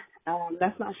fed her.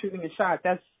 That's not shooting a shot.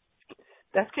 That's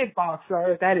kickball,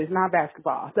 sir. That is not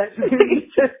basketball. That's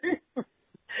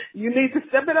you need to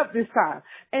step it up this time.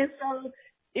 And so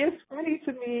it's funny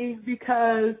to me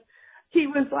because he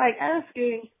was like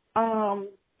asking,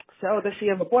 so does she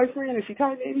have a boyfriend? Is she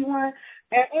talking to anyone?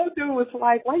 And old dude was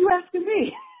like, why are you asking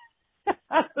me?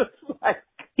 I was like,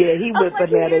 yeah, he went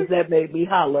bananas. That made me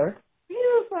holler. He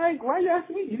was like, why are you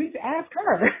asking me? You need to ask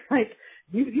her. Like,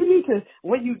 you need to,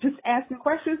 when you just asking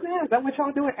questions now, is that what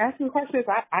y'all doing? Asking questions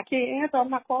I can't answer, I'm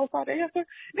not qualified to answer?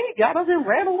 Then he got up and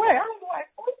ran away. I was like,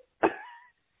 oh.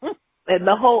 And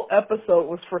the whole episode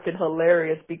was freaking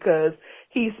hilarious because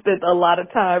he spent a lot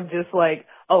of time just like,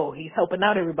 oh, he's helping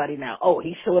out everybody now. Oh,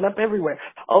 he's showing up everywhere.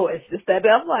 Oh, it's just that.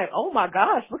 I'm like, oh my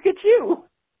gosh, look at you.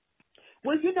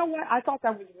 Well, you know what? I thought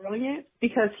that was brilliant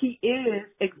because he is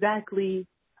exactly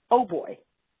oh boy.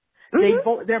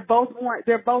 Mm-hmm. They're both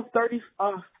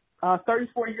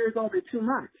 34 years old in 2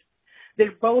 months.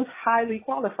 they're both highly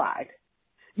qualified.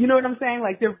 You know what I'm saying?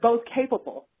 Like, they're both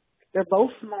capable. They're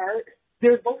both smart.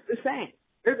 They're both the same.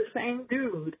 They're the same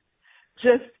dude,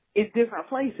 just in different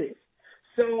places.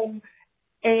 So,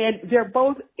 and they're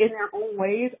both in their own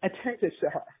ways attentive to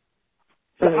her.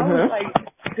 So I was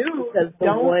like, dude, because the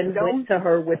one went to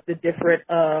her with the different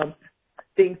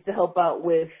things to help out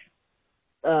with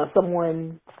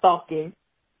someone stalking.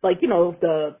 Like, you know,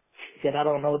 I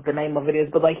don't know what the name of it is,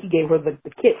 but like he gave her the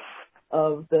kit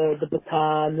of the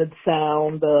baton, the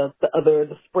sound,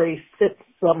 the spray,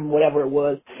 something, whatever it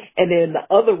was. And then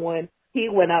the other one, he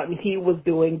went out and he was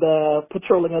doing the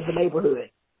patrolling of the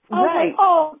neighborhood. Right. Like,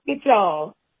 oh, get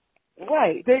y'all.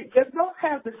 Right. They both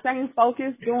have the same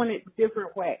focus, doing it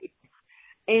different ways.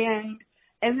 And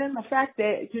then the fact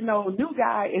that, you know, new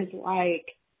guy is like,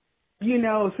 you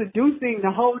know, seducing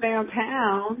the whole damn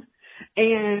town,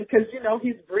 and because, you know,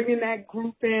 he's bringing that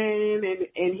group in,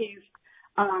 and he's,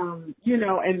 you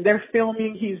know, and they're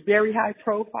filming. He's very high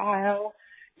profile,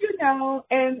 you know,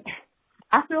 and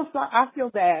I feel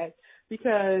bad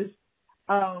because,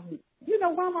 you know,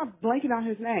 why am I blanking on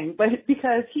his name? But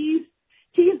because he's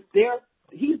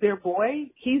their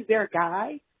boy, he's their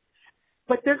guy,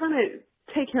 but they're gonna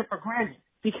take him for granted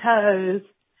because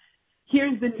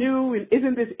here's the new, and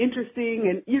isn't this interesting,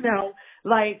 and, you know,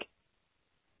 like,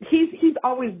 he's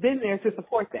always been there to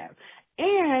support them.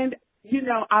 And, you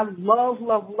know, I love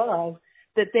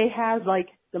that they have, like,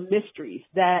 the mysteries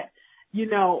that, you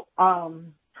know,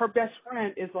 her best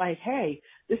friend is like, hey,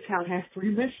 this town has 3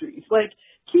 mysteries, like,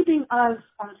 keeping us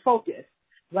on focus.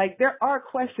 Like, there are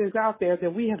questions out there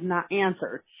that we have not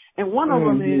answered, and one of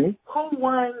them is, who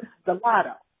won the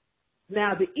lotto?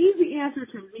 Now, the easy answer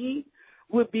to me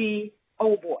would be,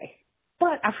 oh boy.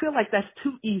 But I feel like that's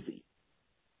too easy.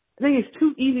 I think it's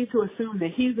too easy to assume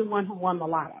that he's the one who won the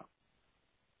lotto.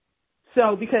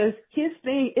 So, because he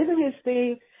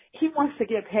wants to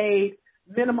get paid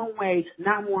minimum wage,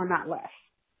 not more, not less.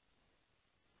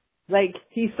 Like,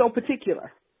 he's so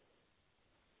particular.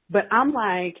 But I'm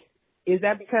like, is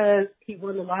that because he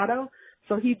won the lotto?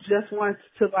 So he just wants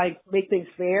to, like, make things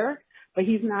fair, but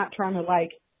he's not trying to,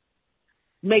 like,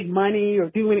 make money or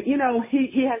do any, you know,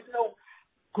 he has no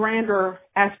grander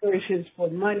aspirations for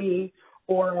money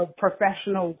or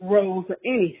professional growth or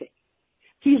anything.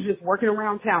 He's just working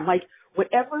around town. Like,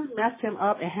 whatever messed him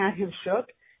up and had him shook,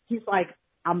 he's like,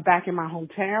 I'm back in my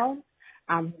hometown.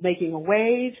 I'm making a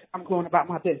wage. I'm going about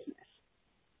my business.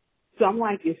 So I'm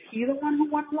like, is he the one who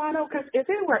won the lotto? Because if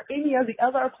it were any of the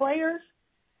other players,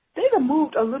 they'd have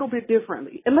moved a little bit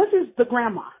differently, unless it's the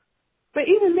grandma. But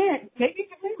even then, maybe it's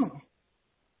the grandma.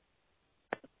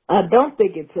 I don't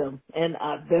think it's him, and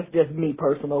that's just me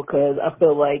personal, because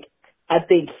I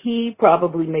think he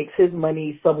probably makes his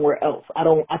money somewhere else.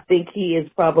 I think he is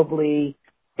probably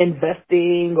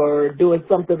investing or doing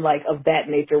something like of that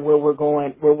nature where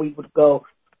we would go,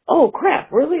 oh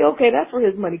crap, really? Okay, that's where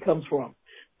his money comes from.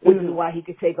 Which is why he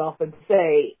could take off and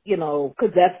say, you know,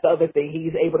 because that's the other thing.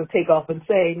 He's able to take off and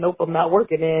say, nope, I'm not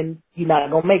working, and you're not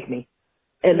going to make me.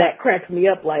 And that cracks me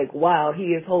up like, wow, he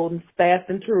is holding fast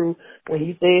and true. When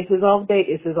he says his off day,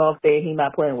 it's his off day, and he's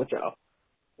not playing with y'all.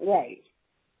 Right.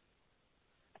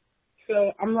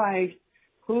 So I'm like,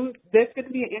 there's going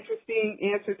to be an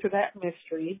interesting answer to that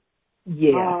mystery.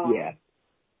 Yeah.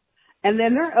 And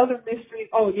then there are other mysteries.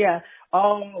 Oh, yeah.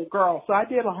 Oh, girl. So I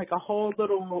did like a whole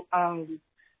little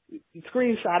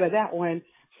screenshot of that one.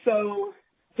 So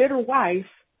Bitter Wife,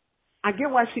 I get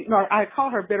why I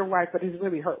call her Bitter Wife, but it's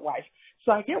really Hurt Wife.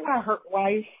 So I get why Hurt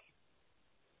Wife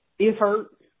is hurt.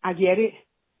 I get it.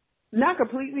 Not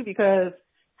completely, because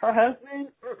her husband,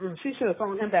 she should have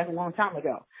thrown him back a long time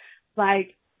ago.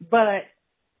 Like, but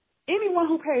anyone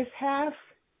who pays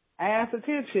half-ass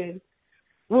attention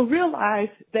will realize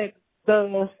that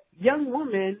the young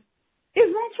woman is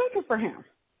not checking for him.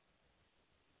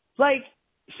 Like,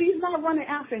 she's not running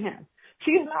after him.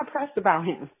 She's not pressed about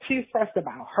him. She's pressed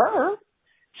about her.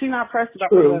 She's not pressed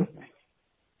about her husband.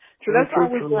 So that's why I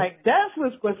was like, that's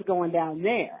what's going down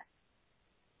there.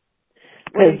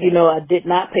 Because, you know, I did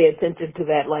not pay attention to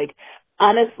that. Like,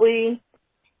 honestly,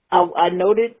 I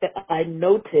noted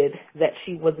that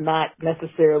she was not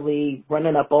necessarily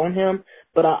running up on him,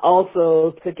 but I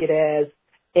also took it as,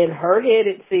 in her head,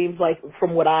 it seems like,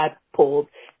 from what I pulled,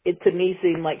 it to me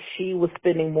seemed like she was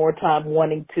spending more time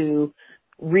wanting to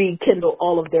rekindle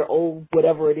all of their old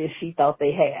whatever it is she thought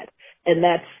they had. And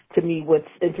that's, to me, what's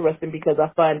interesting, because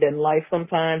I find in life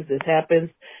sometimes this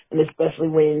happens, and especially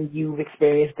when you've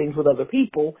experienced things with other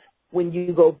people, when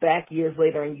you go back years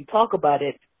later and you talk about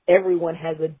it, everyone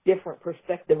has a different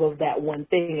perspective of that one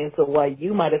thing. And so while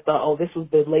you might have thought, oh, this was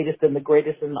the latest and the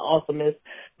greatest and the awesomest,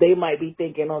 they might be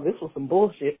thinking, oh, this was some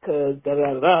bullshit because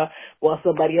da-da-da-da, while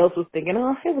somebody else was thinking,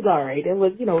 oh, it was all right. It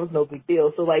was, it was no big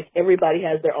deal. So, like, everybody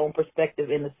has their own perspective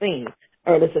in the scene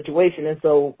or the situation. And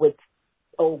so with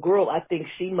old girl, I think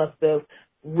she must have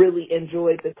really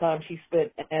enjoyed the time she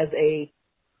spent as a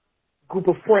group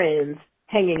of friends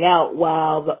hanging out,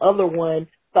 while the other one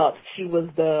thought she was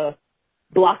the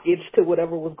blockage to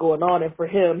whatever was going on. And for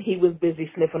him, he was busy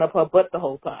sniffing up her butt the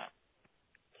whole time.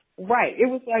 Right. It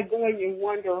was like going in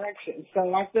one direction.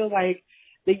 So I feel like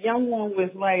the young one was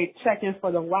like checking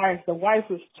for the wife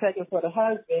was checking for the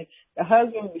husband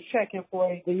was checking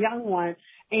for the young one,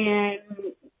 and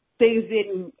things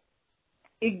didn't,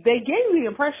 they gave the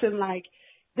impression like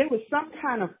there was some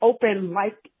kind of open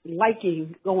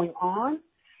liking going on,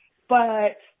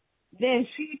 but then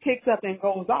she picks up and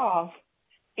goes off,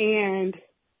 and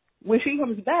when she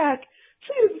comes back,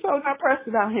 she's so not pressed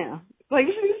about him. Like,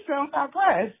 she's so not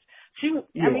pressed.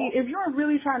 I mean, if you're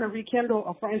really trying to rekindle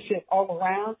a friendship all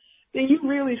around, then you're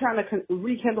really trying to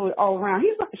rekindle it all around.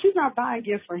 She's not buying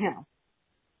gifts for him.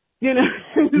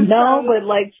 No, but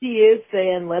like she is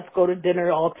saying, let's go to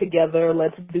dinner all together.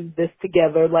 Let's do this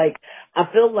together. Like, I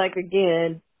feel like,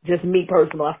 again, just me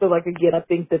personal, I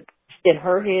think that in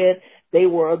her head, they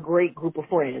were a great group of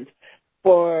friends.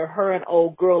 For her and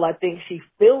old girl, I think she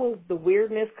feels the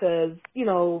weirdness because,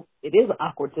 it is an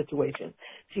awkward situation.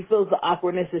 She feels the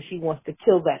awkwardness and she wants to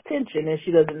kill that tension, and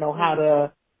she doesn't know how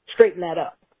to straighten that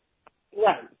up.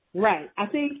 Right. I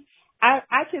think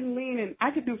I can lean and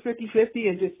I could do 50-50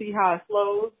 and just see how it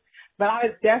flows. But I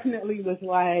definitely was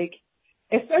like,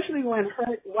 especially when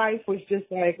her wife was just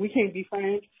like, we can't be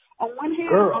friends. On one hand,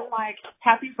 I'm like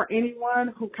happy for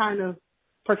anyone who kind of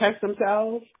protects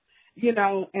themselves,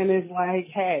 and is like,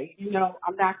 hey,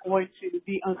 I'm not going to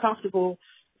be uncomfortable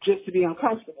just to be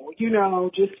uncomfortable,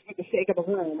 just for the sake of the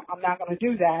room. I'm not going to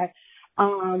do that.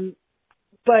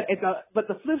 But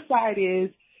the flip side is,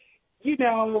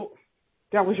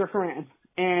 that was your friend.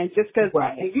 And just because,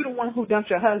 and you're the one who dumped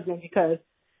your husband because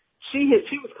she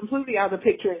was completely out of the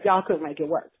picture and y'all couldn't make it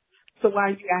work. So why are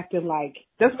you acting like,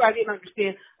 that's what I didn't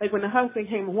understand. Like when the husband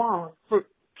came along, for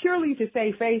purely to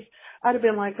save face, I'd have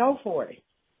been like, go for it.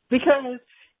 Because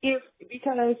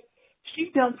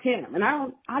she dumped him. And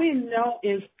I didn't know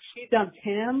if she dumped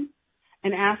him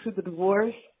and asked for the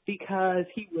divorce because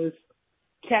he was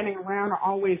catting around or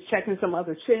always checking some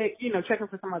other chick, checking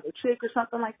for some other chick or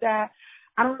something like that.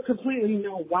 I don't completely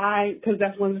know why, because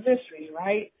that's one of the mysteries,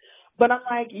 right? But I'm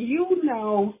like,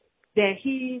 that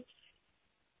he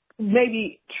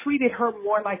maybe treated her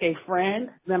more like a friend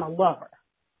than a lover.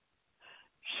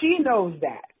 She knows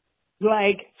that.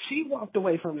 Like, she walked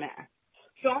away from that.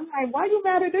 So I'm like, why you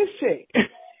mad at this chick?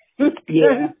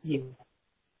 Yeah.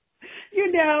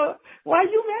 Why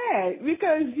you mad?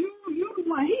 Because you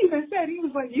like, he even said, he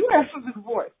was like, you asked for the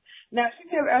divorce. Now,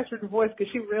 she never asked for divorce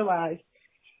because she realized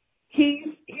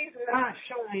he's not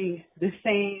showing the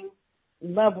same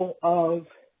level of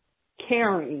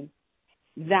caring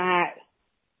that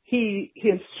he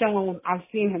has shown, I've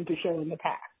seen him to show in the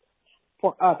past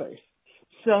for others.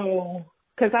 So,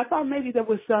 because I thought maybe there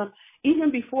was some,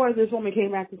 even before this woman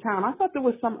came back to town, I thought there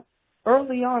was some,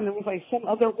 early on, there was like some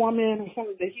other woman or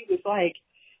something that he was like,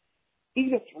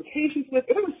 either flirtatious with.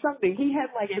 It was something. He had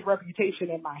like a reputation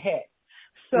in my head.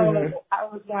 So I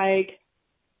was like,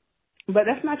 but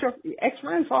that's not your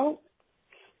ex-friend's fault,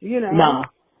 No.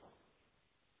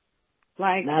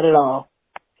 Like, not at all.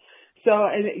 So,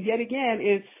 and yet again,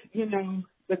 it's,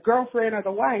 the girlfriend or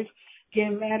the wife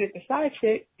getting mad at the side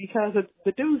chick because of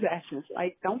the dude's actions.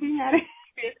 Like, don't be mad at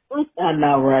it. I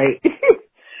know, right?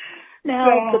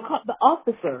 Now, the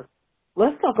officer.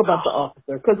 Let's talk about the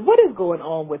officer, because what is going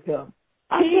on with him?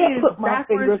 I can't put my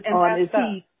fingers on his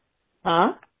teeth.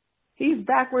 Huh? He's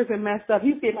backwards and messed up.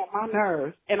 He's getting on my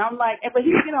nerves. And I'm like, but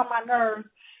he's getting on my nerves.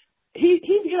 He's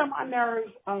getting on my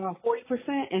nerves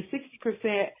 40%, and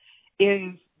 60%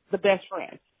 is the best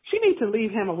friend. She needs to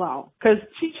leave him alone because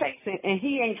she's chasing and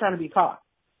he ain't trying to be caught.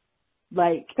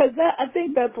 Like, because I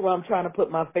think that's where I'm trying to put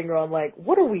my finger on. Like,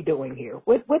 what are we doing here?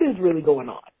 What is really going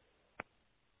on?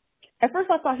 At first,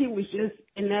 I thought he was just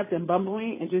inept and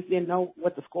bumbling and just didn't know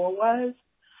what the score was.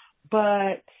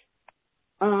 But,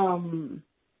 come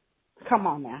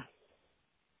on now.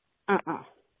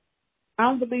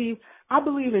 I believe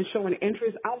in showing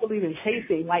interest. I don't believe in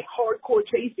chasing, like hardcore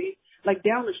chasing, like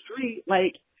down the street,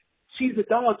 like she's a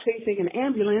dog chasing an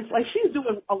ambulance. Like, she's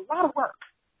doing a lot of work.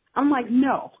 I'm like,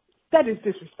 no, that is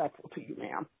disrespectful to you,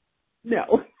 ma'am.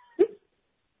 No.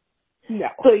 No.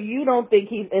 So you don't think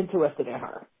he's interested in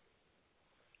her?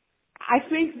 I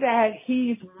think that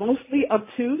he's mostly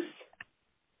obtuse,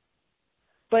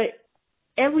 but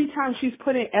every time she's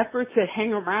putting effort to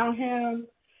hang around him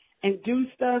and do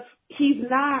stuff, he's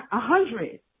not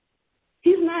 100.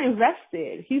 He's not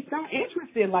invested. He's not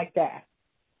interested like that.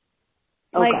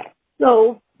 Okay.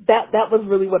 So that was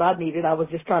really what I needed. I was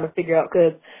just trying to figure out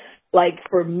because, like,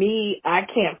 for me, I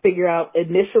can't figure out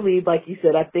initially, like you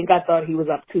said, I think I thought he was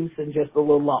obtuse and just a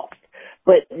little lost.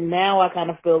 But now I kind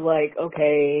of feel like,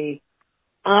 okay,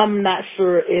 I'm not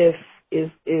sure if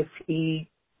he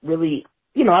really,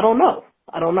 I don't know.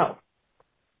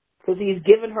 Because he's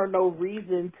given her no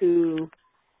reason to,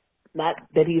 not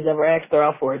that he's ever asked her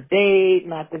out for a date,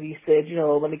 not that he said,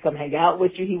 let me come hang out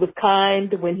with you. He was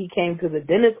kind when he came to the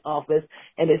dentist's office,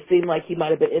 and it seemed like he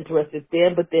might have been interested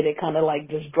then, but then it kind of like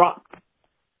just dropped.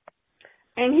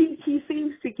 And he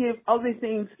seems to give other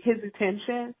things his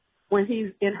attention when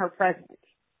he's in her presence.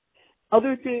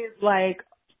 Other things like,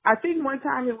 I think one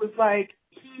time it was like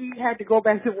he had to go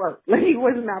back to work. Like he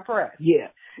was not pressed. Yeah.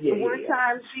 One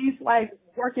time she's like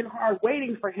working hard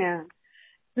waiting for him.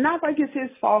 Not like it's his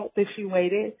fault that she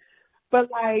waited,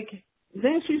 but like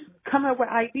then she's coming up with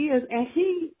ideas and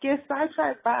he gets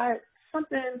sidetracked by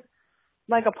something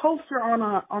like a poster on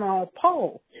a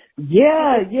pole.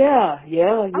 Yeah.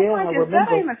 I'm like, I remember.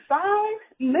 That ain't a sign,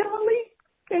 literally,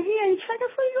 that he ain't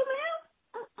checking for you,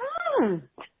 man?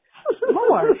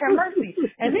 Lord, have mercy.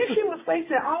 And then she was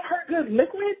wasting all her good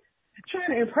liquid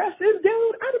trying to impress this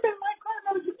dude. I'd have been like,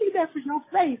 girl, no, you need that for your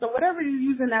face or whatever you're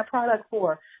using that product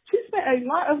for. She spent a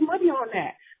lot of money on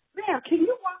that. Ma'am, can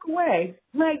you walk away?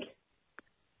 Like,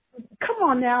 come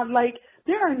on now. Like,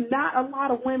 there are not a lot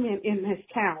of women in this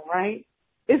town, right?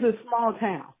 It's a small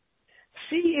town.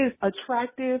 She is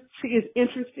attractive. She is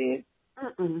interested.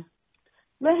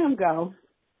 Let him go.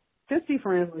 Just be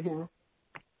friends with him.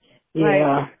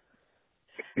 Yeah.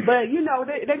 But,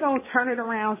 they're going to turn it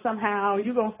around somehow.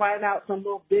 You're going to find out some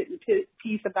little bit and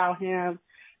piece about him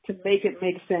to make it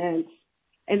make sense.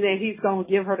 And then he's going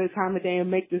to give her the time of day and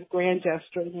make this grand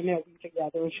gesture, and then they'll be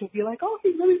together. And she'll be like, oh, he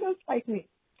really does like me.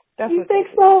 That's you think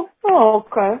so? Oh,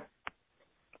 okay.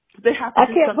 They have to I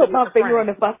can't put my finger on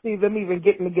if I see them even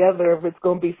getting together, if it's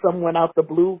going to be someone out the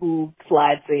blue who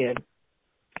slides in.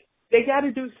 They got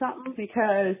to do something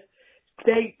because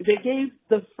they gave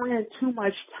the friend too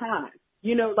much time.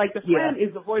 Like the friend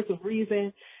is the voice of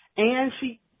reason, and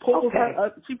she pulls her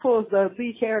up. She pulls the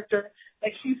lead character.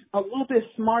 Like she's a little bit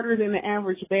smarter than the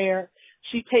average bear.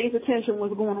 She pays attention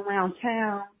what's going around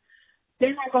town.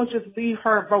 They're not going to just leave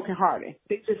her brokenhearted.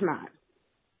 They're just not.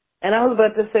 And I was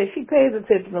about to say, she pays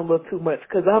attention a little too much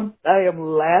because I am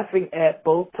laughing at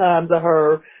both times of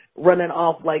her running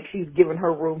off like she's giving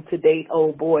her room to date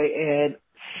old boy, and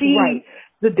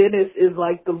the dentist is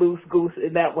like the loose goose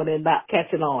in that one and not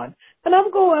catching on. And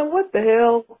I'm going, what the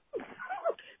hell?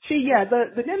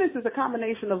 The dentist is a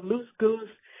combination of loose goose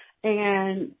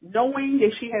and knowing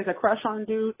that she has a crush on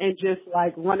dude and just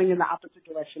like running in the opposite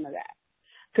direction of that.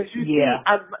 Cause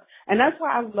and that's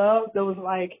why I love those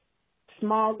like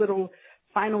small little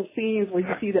final scenes where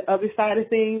you see the other side of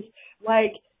things.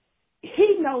 Like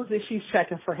he knows that she's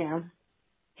checking for him.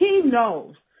 He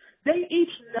knows. They each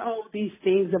know these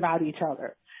things about each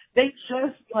other. They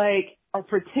just like are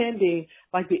pretending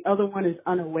like the other one is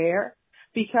unaware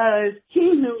because he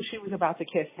knew she was about to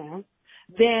kiss him.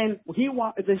 Then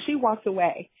she walks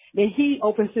away. Then he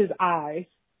opens his eyes.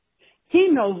 He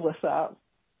knows what's up,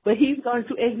 but he's going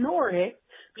to ignore it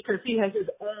because he has his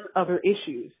own other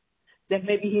issues that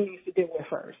maybe he needs to deal with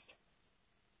first.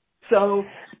 So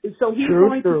he's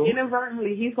going to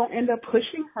inadvertently, he's going to end up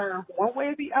pushing her one way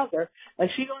or the other. Like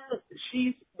she's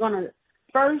going to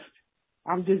first,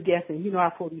 I'm just guessing, I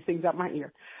pull these things out my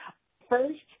ear.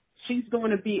 First, she's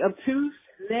going to be obtuse.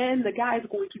 Then the guy's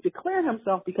going to declare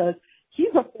himself because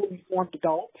he's a fully formed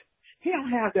adult. He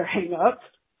don't have their hang-ups.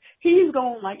 He's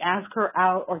going to ask her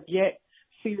out or get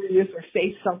serious or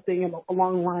say something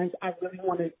along the lines, I really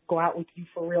want to go out with you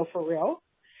for real.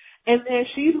 And then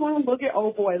she's going to look at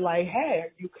old boy like, hey,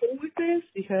 are you cool with this?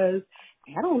 Because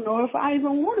I don't know if I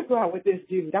even want to go out with this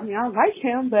dude. I mean, I like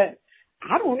him, but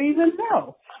I don't even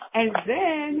know. And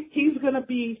then he's going to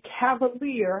be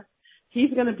cavalier.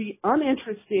 He's going to be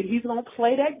uninterested. He's going to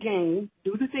play that game,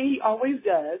 do the thing he always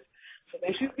does. So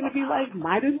then she's going to be like,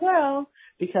 might as well,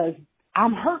 because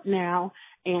I'm hurt now,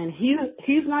 and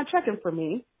he's not checking for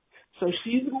me. So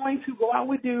she's going to go out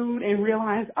with dude and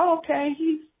realize, oh, okay,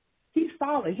 he's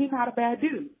solid. He's not a bad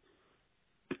dude.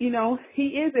 He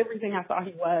is everything I thought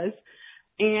he was.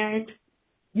 And,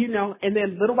 and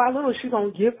then little by little, she's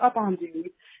going to give up on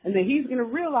dude. And then he's going to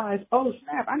realize, oh,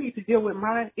 snap, I need to deal with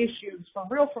my issues for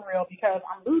real, because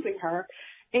I'm losing her.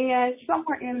 And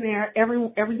somewhere in there,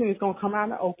 everything is going to come out in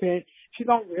the open. She's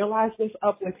going to realize what's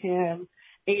up with him,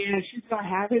 and she's going to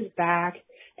have his back.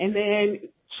 And then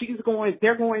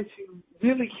they're going to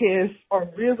really kiss or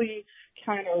really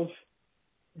kind of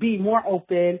be more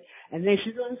open. And then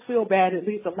she's going to feel bad at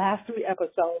least the last 3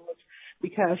 episodes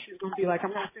because she's going to be like,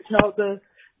 I'm going to have to tell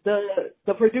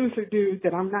the producer dude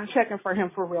that I'm not checking for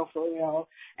him for real.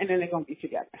 And then they're going to be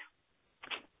together.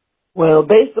 Well,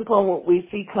 based upon what we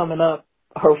see coming up,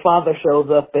 her father shows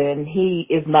up, and he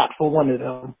is not for one of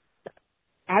them.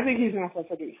 I think he's not for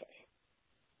producer.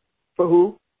 For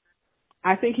who?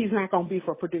 I think he's not going to be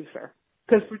for producer.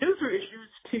 Because producer is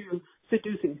used to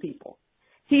seducing people.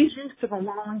 He's used to the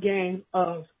long game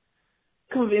of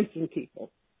convincing people.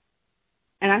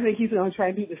 And I think he's going to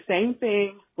try to do the same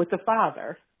thing with the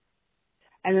father.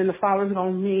 And then the father's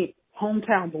going to meet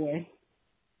hometown boy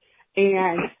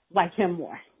and like him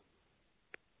more.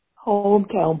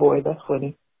 Hometown boy, that's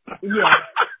funny. Yeah.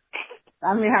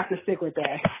 I'm going to have to stick with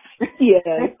that.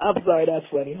 Yeah, I'm sorry, that's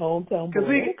funny. Hometown boy.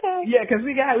 Okay. Yeah, because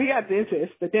we got the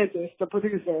dentist, the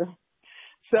producer.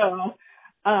 So,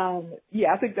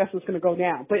 yeah, I think that's what's going to go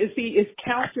down. But see, it's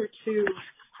counter to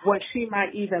what she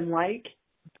might even like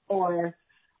or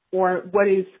what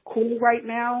is cool right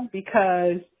now,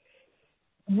 because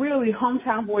really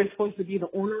hometown boy is supposed to be the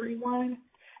ornery one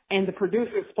and the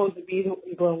producer is supposed to be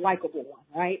the likable one,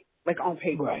 right? Like on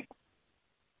paper. Right.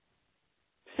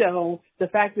 So the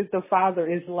fact that the father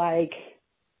is like,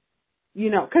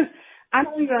 because I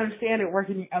don't even understand it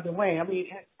working the other way. I mean,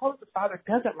 suppose the father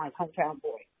doesn't like hometown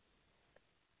boy.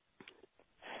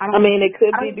 I mean, it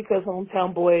could be because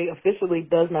hometown boy officially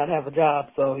does not have a job,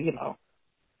 so,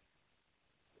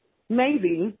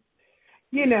 Maybe,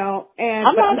 and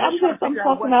I'm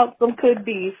talking out some could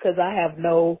be's because I have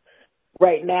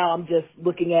right now I'm just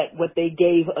looking at what they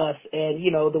gave us, and,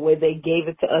 the way they gave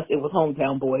it to us, it was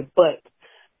hometown boy, but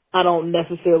I don't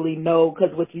necessarily know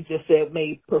because what you just said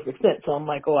made perfect sense, so I'm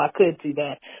like, oh, I could see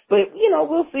that, but,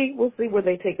 we'll see where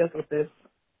they take us with this.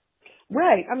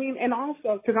 Right. I mean, and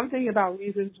also, because I'm thinking about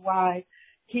reasons why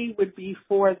he would be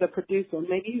for the producer.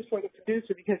 Maybe he's for the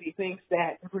producer because he thinks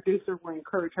that the producer will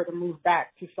encourage her to move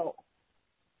back to Seoul.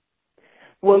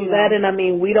 Well, and I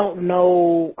mean, we don't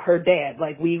know her dad.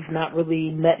 Like, we've not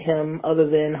really met him other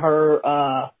than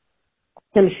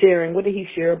him sharing. What did he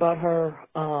share about her?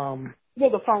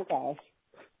 The phone calls.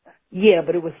 Yeah,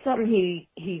 but it was something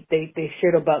they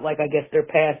shared about, like, I guess their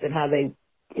past and how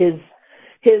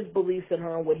his beliefs in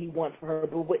her and what he wants for her.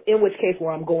 But in which case,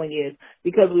 where I'm going is,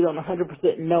 because we don't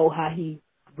 100% know how he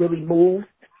really moves,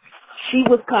 she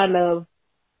was kind of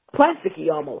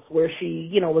plasticky almost, where she,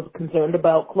 was concerned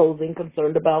about clothing,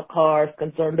 concerned about cars,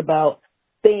 concerned about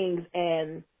things,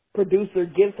 and producer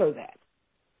gives her that.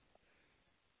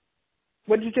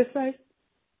 What did you just say?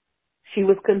 She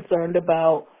was concerned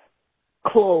about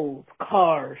clothes,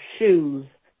 cars, shoes,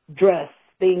 dress,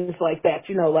 things like that,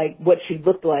 like what she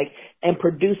looked like, and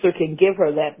producer can give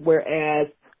her that, whereas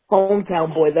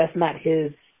hometown boy, that's not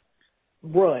his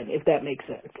run, if that makes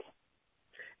sense.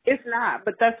 It's not,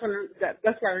 but that's where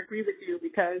I agree with you,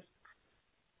 because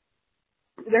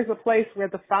there's a place where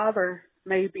the father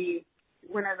may be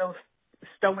one of those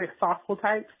stoic, thoughtful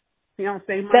types. You know what I'm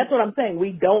saying? That's what I'm saying.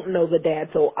 We don't know the dad,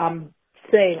 so I'm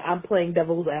saying I'm playing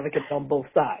devil's advocate on both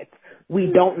sides.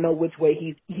 We don't know which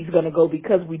way he's going to go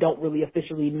because we don't really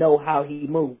officially know how he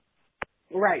moves.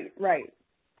 Right.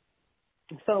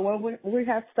 So we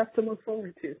have stuff to look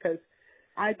forward to, because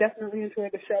I definitely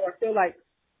enjoyed the show. I feel like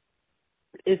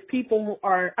if people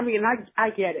are, I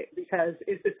get it, because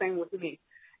it's the same with me.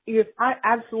 If I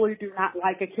absolutely do not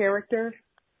like a character,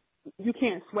 you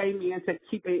can't sway me into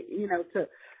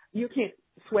you can't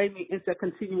sway me into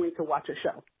continuing to watch a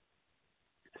show.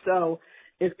 So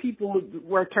if people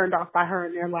were turned off by her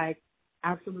and they're like,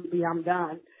 absolutely, I'm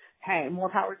done, hey, more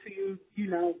power to you.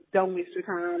 Don't waste your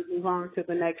time. Move on to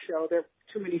the next show. There are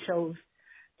too many shows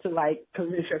to, like,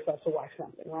 convince yourself to watch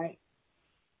something, right?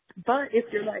 But if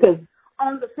you're, like,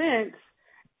 on the fence,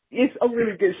 it's a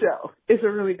really good show. It's a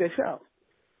really good show.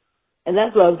 And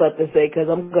that's what I was about to say, because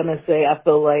I'm going to say I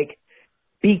feel like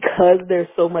because there's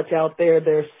so much out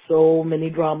there's so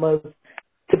many dramas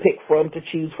to pick from, to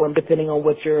choose from, depending on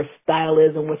what your style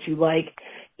is and what you like.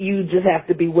 You just have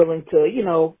to be willing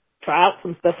to, try out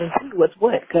some stuff and see what's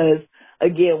what. Because,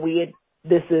 again,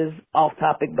 this is off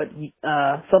topic, but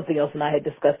something else, and I had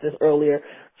discussed this earlier.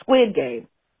 Squid Game,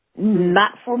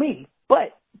 not for me,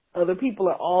 but other people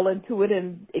are all into it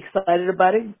and excited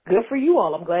about it. Good for you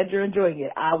all. I'm glad you're enjoying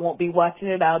it. I won't be watching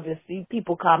it. I'll just see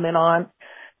people comment on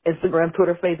Instagram,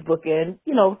 Twitter, Facebook, and,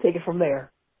 take it from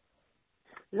there.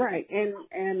 Right.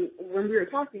 And when we were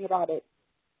talking about it,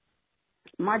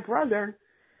 my brother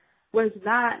was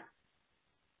not,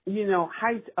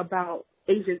 hyped about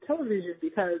Asian television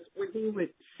because when he would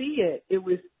see it, it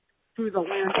was through the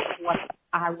lens of what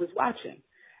I was watching.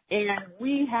 And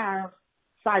we have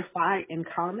sci-fi in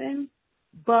common,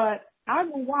 but I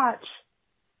will watch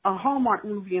a Hallmark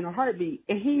movie in a heartbeat,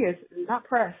 and he is not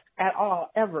pressed at all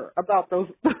ever about those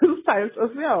types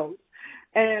of films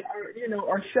and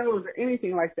or shows or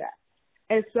anything like that.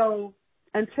 And so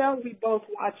until we both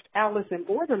watched Alice in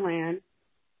Borderland,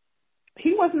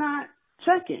 he was not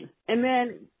checking. And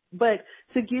then, but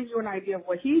to give you an idea of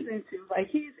what he's into, like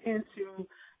he's into,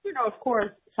 of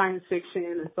course, science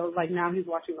fiction, and so like now he's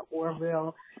watching the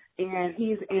Orville, and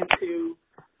he's into,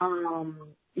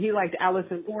 he liked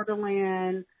Alice in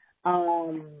Borderland.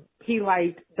 He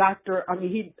liked Devil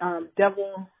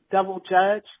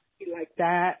Judge. He liked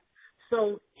that.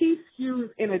 So he skews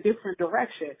in a different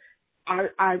direction.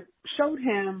 I showed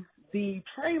him the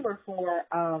trailer for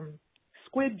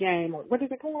Squid Game, or what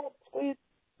is it called? Squid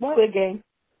Game.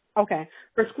 Okay,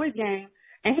 for Squid Game,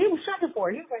 and he was checking for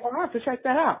it. He was like, "Well, I have to check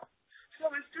that out." So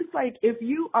it's just like if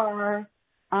you are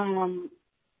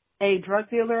a drug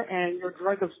dealer and your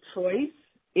drug of choice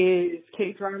is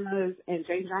K-dramas and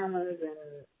J-dramas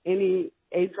and any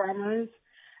A-dramas,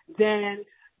 then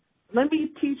let me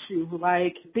teach you,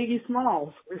 like Biggie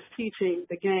Smalls was teaching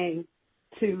the game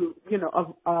to,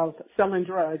 of selling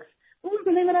drugs. What was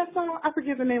the name of that song? I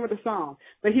forget the name of the song,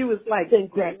 but he was like,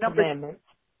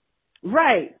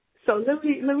 right. So let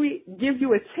me give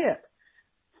you a tip.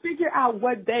 Figure out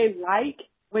what they like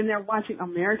when they're watching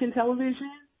American television.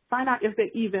 Find out if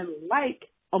they even like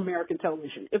American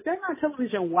television. If they're not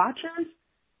television watchers,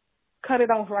 cut it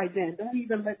off right then. Don't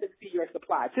even let them see your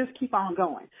supply. Just keep on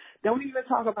going. Don't even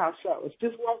talk about shows.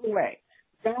 Just walk away.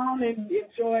 Go on and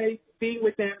enjoy being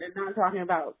with them and not talking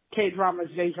about K-dramas,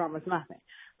 J-dramas, nothing.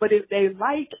 But if they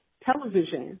like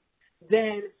television,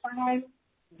 then find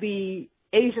the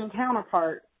Asian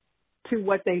counterpart to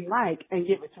what they like and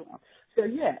give it to them. So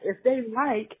yeah, if they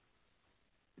like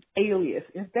Alias,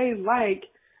 if they like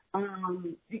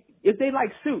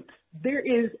Suits, there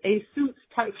is a Suits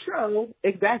type show,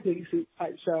 exactly Suits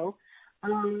type show. I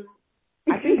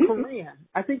think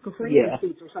Korean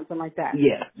Suits or something like that.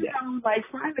 Yeah. Like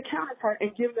find the counterpart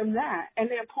and give them that,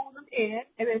 and then pull them in,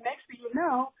 and then next thing you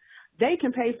know, they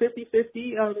can pay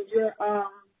 50/50 of your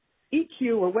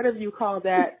EQ or whatever you call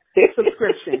that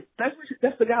subscription.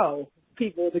 That's the goal,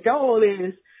 people. The goal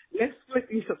is let's split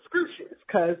these subscriptions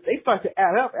because they start to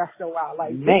add up after a while.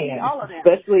 Like all of them,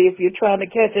 especially if you're trying to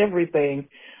catch everything,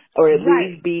 or at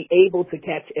least be able to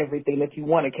catch everything that you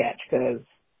want to catch. Because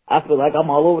I feel like I'm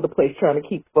all over the place trying to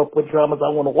keep up with dramas I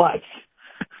want to watch.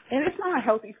 And it's not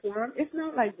healthy for them. It's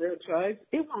not like real drugs.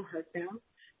 It won't hurt them.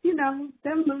 Them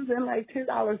losing like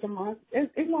 $10 a month,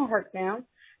 it won't hurt them.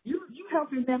 You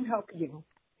helping them help you.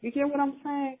 You get what I'm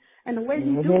saying? And the way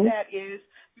you do that is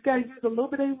you got to use a little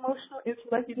bit of emotional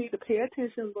intellect. You need to pay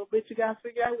attention a little bit. You got to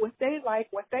figure out what they like,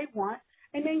 what they want,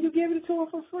 and then you give it to them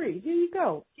for free. Here you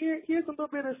go. Here's a little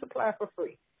bit of supply for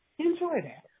free. Enjoy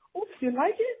that. Oh, if you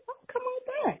like it, come on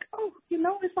back. Oh,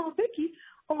 it's on Viki.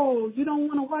 Oh, you don't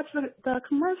want to watch the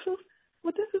commercials?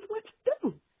 Well, this is what you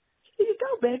do. Here you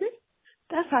go, baby.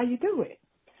 That's how you do it.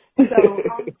 So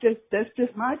that's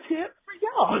just my tip for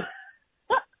y'all.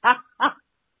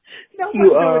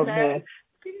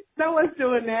 No one's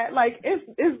doing that. Like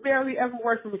it's barely ever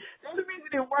worked for me. The only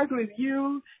reason it worked with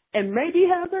you and maybe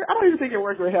Heather, I don't even think it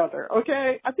worked with Heather.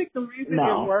 Okay, I think the reason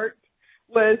it worked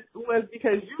was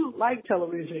because you like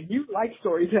television, you like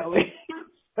storytelling.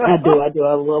 I do.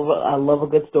 I love a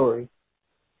good story.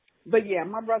 But yeah,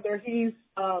 my brother, he'll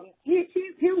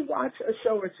watch a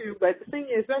show or two. But the thing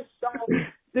is, there's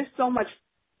so much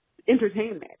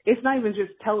entertainment. It's not even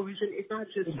just television. It's not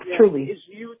just it's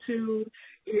YouTube,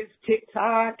 it's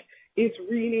TikTok, it's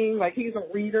reading. Like he's a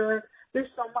reader.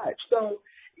 There's so much. So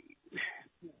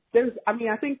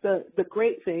I think the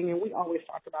great thing, and we always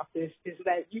talk about this, is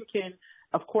that you can,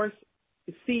 of course,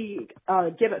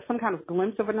 get some kind of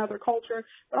glimpse of another culture,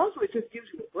 but also it just gives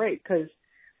you a break because,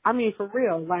 for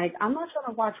real, like I'm not trying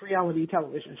to watch reality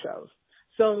television shows.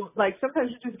 So, like,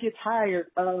 sometimes you just get tired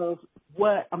of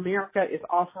what America is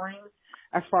offering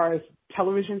as far as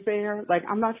television fare. Like,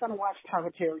 I'm not trying to watch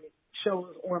Tyler Perry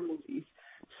shows or movies.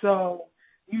 So,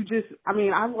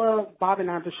 I love Bob and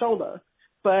Abdishola,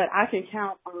 but I can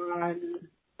count on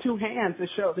two hands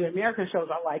the American shows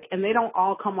I like, and they don't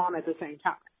all come on at the same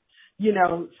time.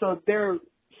 So there are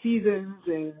seasons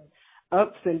and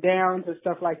ups and downs and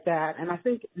stuff like that. And I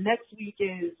think next week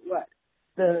is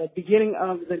the beginning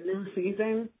of the new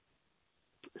season.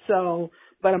 So,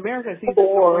 but American seasons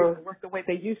don't work the way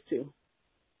they used to.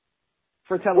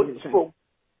 for television.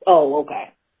 Oh,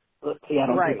 okay. Let's see, I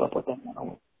don't Right. keep up with them.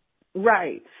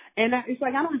 Right. And it's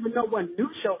like, I don't even know what new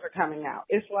shows are coming out.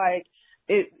 It's like,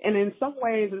 and in some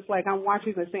ways, it's like I'm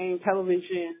watching the same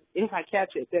television, if I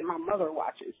catch it, that my mother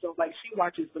watches. So, like, she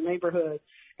watches The Neighborhood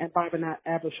and Bob and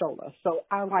Abishola. So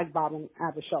I like Bob and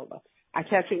Abishola. I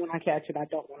catch it when I catch it. I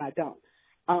don't when I don't.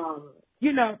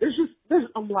 There's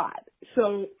a lot.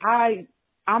 So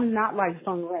I'm not like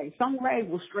Sung Rae. Sung Rae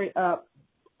will straight up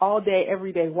all day,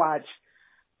 every day watch,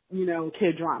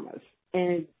 kid dramas.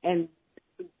 And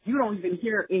you don't even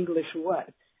hear English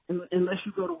unless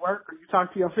you go to work or you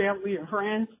talk to your family or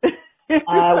friends.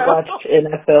 I watched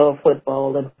NFL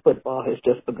football, and football has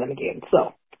just begun again.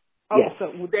 So, yes.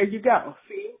 So there you go.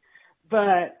 See?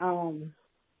 But,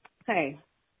 hey,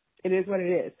 it is what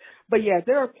it is. But, yeah,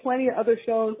 there are plenty of other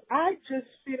shows. I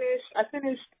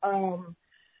finished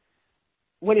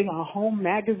what is it, Home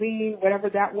Magazine, whatever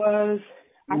that was.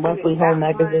 Monthly Home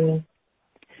Magazine.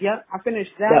 Yep, I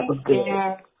finished that. That was good.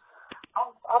 And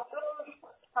I finished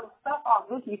some stuff on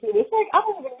Rookie too. It's like, I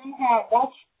don't even know how I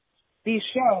watch these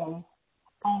shows,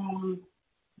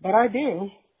 but I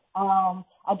do.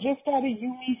 I just started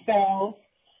Yumi Cells.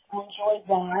 I enjoyed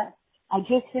that. I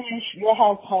just finished Your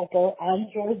House Helper. I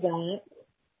enjoyed that.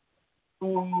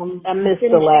 I missed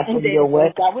the last one, Your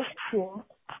Wet. That was cute.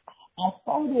 I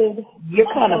started.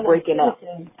 You're kind of breaking up.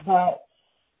 But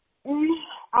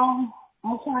I'm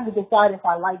trying to decide if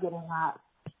I like it or not.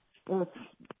 It's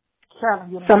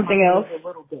trying to get something else. A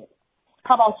little bit.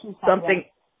 How about you?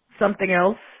 Something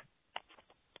else.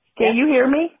 Can you hear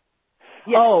me?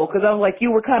 Yes. Oh, because I was like,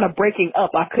 you were kind of breaking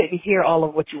up. I couldn't hear all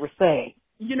of what you were saying.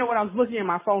 You know what? I was looking at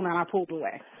my phone and I pulled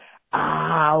away.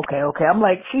 Ah, okay. I'm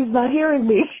like, she's not hearing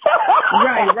me.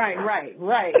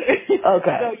 Right.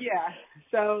 Okay. So, yeah.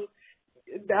 So,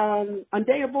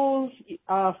 Undateables,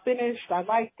 finished. I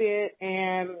liked it.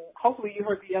 And hopefully you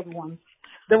heard the other ones.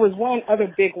 There was one other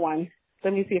big one.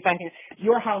 Let me see if I can.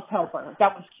 Your House Helper.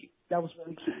 That was cute. That was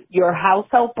really cute. Your House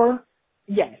Helper?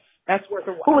 Yes. That's worth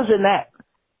a watch. Who was in that?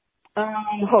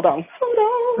 Hold on.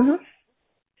 Mm-hmm.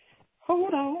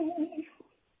 Hold on.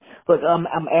 Look,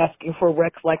 I'm asking for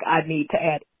Rex like I need to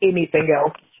add anything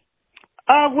else.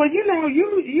 Well,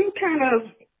 you kind of,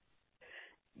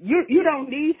 you don't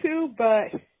need to,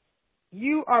 but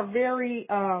you are very,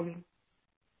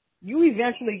 you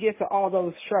eventually get to all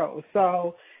those shows.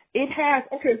 So it has,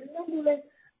 remember,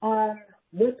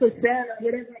 What's the Set or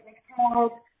whatever it was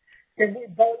called, that we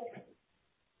both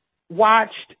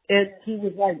watched, and he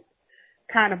was like,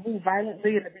 kind of moved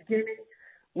violently in the beginning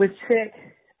with Chick,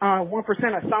 1%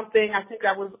 or something. I think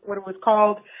that was what it was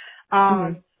called.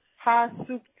 Ha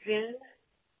Suk Jin.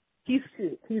 He's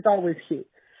cute. He's always cute.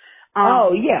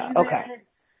 Yeah. Okay.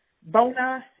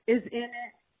 Bona is in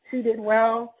it. She did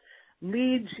well.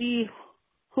 Lee Ji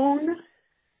Hoon.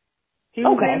 He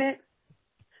was in it.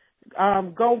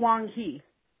 Go Wong Hee.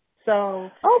 So.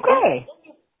 Okay.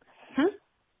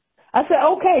 I said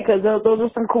okay because those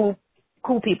are some cool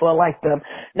people. I like them.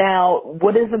 Now,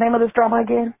 what is the name of this drama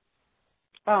again?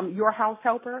 Your House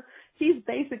Helper. He's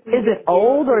basically. Is it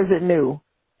old or is it new?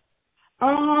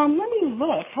 Let me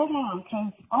look. Hold on,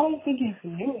 because I don't think it's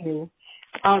new.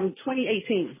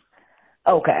 2018.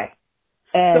 Okay.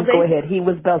 And so go ahead. He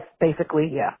was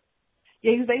basically, yeah.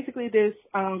 Yeah, he's basically this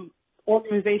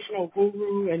organizational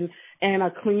guru and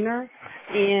a cleaner,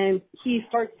 and he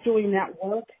starts doing that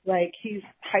work. Like, he's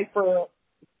hyper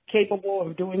capable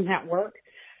of doing that work.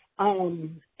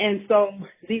 And so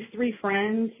these three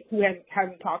friends who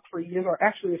haven't talked for years, or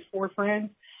actually it's four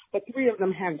friends, but three of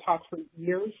them haven't talked for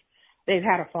years. They've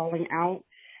had a falling out,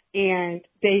 and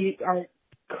they are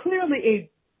clearly a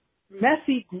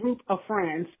messy group of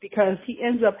friends because he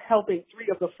ends up helping three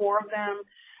of the four of them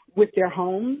with their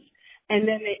homes, and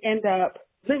then they end up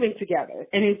living together.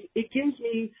 And it gives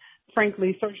me,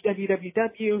 frankly, search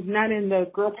WWW, not in the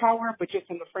girl power, but just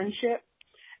in the friendship.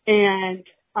 And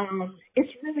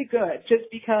it's really good just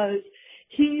because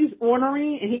he's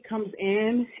ornery and he comes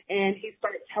in and he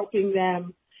starts helping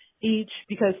them each,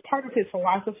 because part of his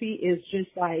philosophy is just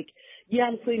like, yeah,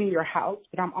 I'm cleaning your house,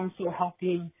 but I'm also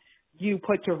helping you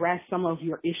put to rest some of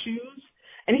your issues.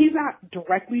 And he's not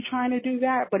directly trying to do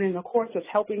that, but in the course of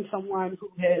helping someone who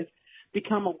has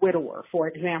become a widower, for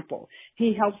example,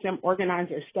 he helps them organize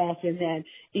their stuff, and then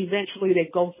eventually they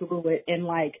go through it and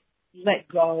like let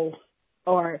go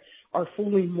or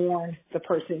fully mourn the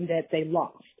person that they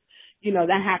lost. You know,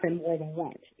 that happened more than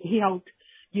once. He helped,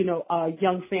 a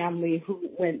young family who,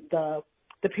 when the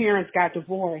parents got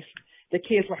divorced, the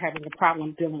kids were having a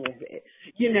problem dealing with it.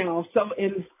 So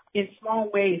in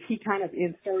small ways, he kind of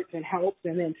inserts and helps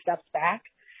and then steps back.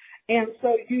 And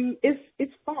so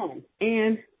it's fun.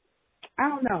 And I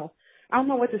don't know. I don't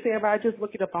know what to say about it. Just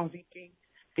look it up on Viki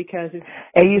because it's.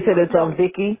 And you said it's on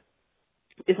Viki?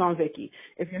 It's on Viki.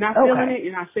 If you're not Okay. feeling it,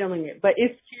 you're not feeling it. But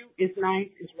it's cute. It's nice.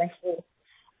 It's restful.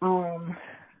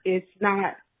 It's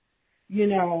not. You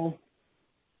know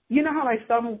how like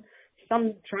some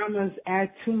dramas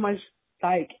add too much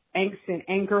like angst and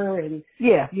anger and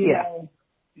you know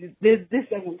this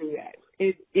doesn't do that.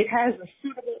 It has a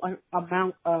suitable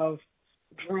amount of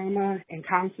drama and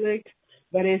conflict,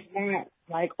 but it's not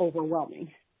like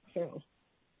overwhelming. So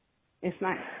it's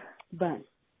nice, but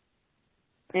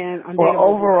and well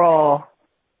overall,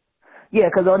 yeah,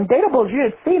 because Undateables you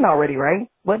had seen already, right?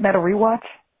 Wasn't that a rewatch?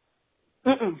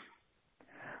 Mm-mm.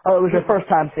 Oh, it was your first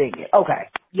time seeing it. Okay.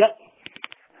 Yep.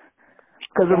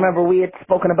 Because remember, we had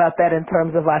spoken about that in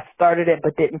terms of I started it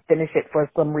but didn't finish it for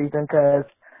some reason because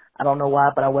I don't know why,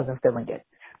 but I wasn't feeling it.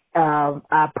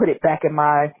 I put it back in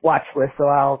my watch list, so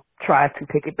I'll try to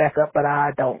pick it back up, but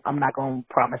I'm not going to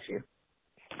promise you.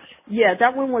 Yeah,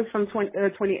 that one was from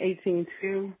 2018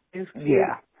 too.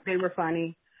 Yeah. They were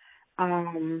funny.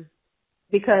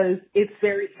 Because it's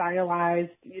very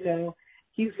stylized,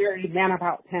 he's very man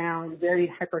about town, very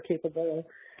hyper capable.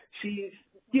 She's,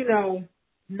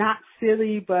 not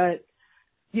silly, but,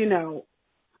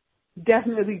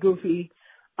 definitely goofy.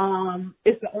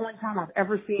 It's the only time I've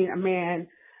ever seen a man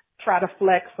try to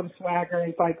flex some swagger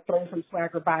and like throw some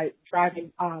swagger by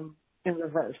driving, in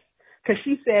reverse. Cause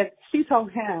she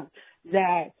told him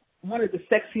that one of the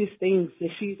sexiest things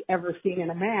that she's ever seen in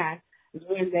a man is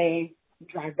when they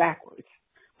drive backwards,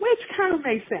 which kind of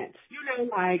makes sense.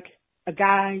 Like a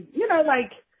guy,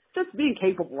 like just being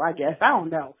capable, I guess. I don't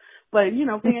know. But,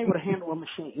 being able to handle a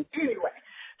machine. Anyway,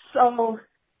 so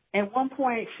at one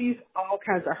point she's all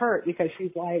kinds of hurt because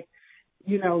she's like,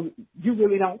 you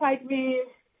really don't like me.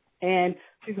 And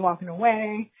she's walking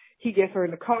away. He gets her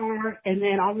in the car. And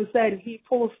then all of a sudden he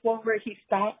pulls forward. He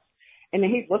stops. And then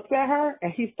he looks at her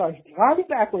and he starts driving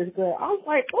backwards. Girl, I was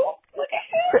like, oh, look at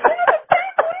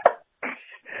him.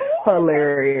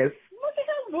 Hilarious. Look at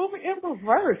him moving in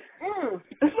reverse.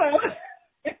 So,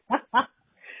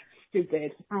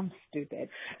 stupid. I'm stupid.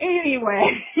 Anyway,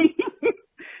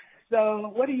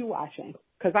 so what are you watching?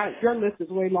 Because your list is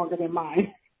way longer than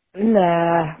mine.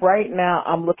 Nah, right now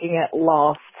I'm looking at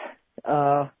Lost,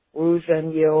 Rouge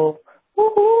and Yule.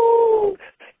 Woohoo!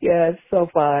 Yeah, it's so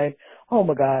fine. Oh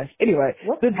my gosh. Anyway,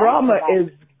 the drama is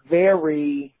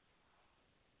very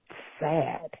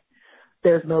sad.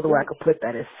 There's no other way I could put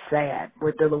that. It's sad.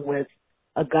 We're dealing with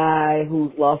a guy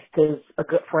who's lost a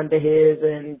good friend of his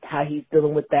and how he's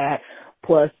dealing with that.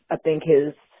 Plus, I think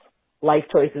his life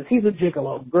choices. He's a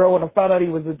gigolo. Girl, when I found out he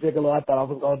was a gigolo, I thought I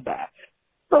was going to die.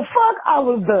 The fuck, I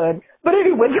was done. But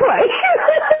anyway,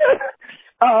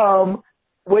 right.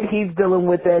 What he's dealing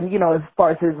with and, as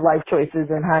far as his life choices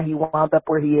and how he wound up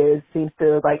where he is seems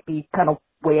to, be kind of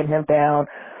weighing him down.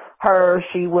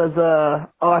 She was a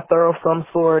author of some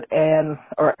sort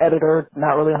or editor,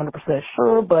 not really 100%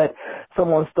 sure, but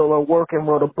someone stole her work and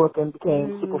wrote a book and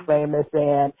became super famous,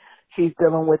 and she's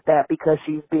dealing with that because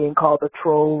she's being called a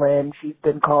troll and she's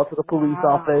been called to the police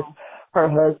office. Her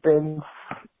husband's,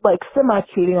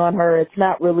 semi-cheating on her. It's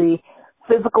not really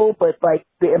physical, but,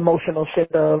 the emotional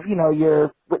shit of,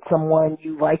 you're with someone,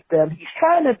 you like them. He's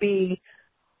trying to be,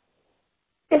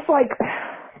 it's like,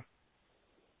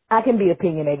 I can be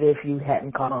opinionated if you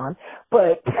hadn't caught on,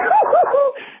 but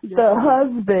the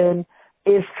husband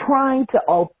is trying to,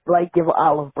 give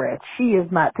olive bread. She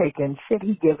is not taking shit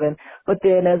he's given, but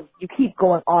then as you keep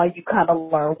going on, you kind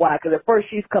of learn why, because at first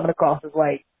she's coming across as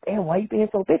like, damn, why are you being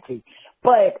so bitchy?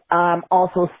 But I'm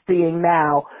also seeing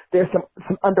now there's some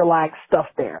underlying stuff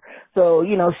there. So,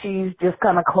 she's just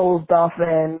kind of closed off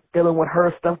and dealing with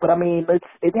her stuff, but I mean,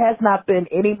 it has not been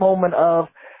any moment of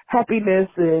happiness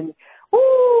and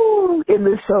ooh in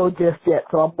this show just yet.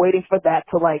 So I'm waiting for that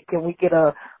to can we get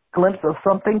a glimpse of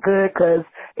something good? Cause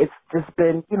it's just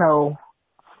been,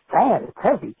 sad. It's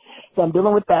heavy. So I'm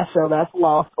dealing with that show. That's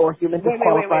Lost or Human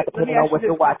Disqualified, depending on what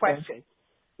you're watching.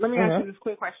 Let me ask you this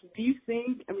quick question. Do you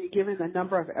think, given the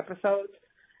number of episodes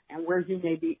and where you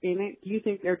may be in it, do you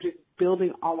think they're just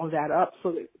building all of that up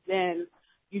so that then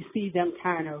you see them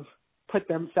kind of put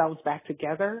themselves back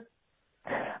together?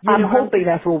 I'm hoping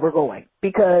that's where we're going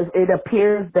because it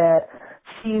appears that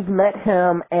she's met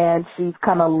him and she's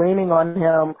kind of leaning on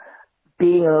him,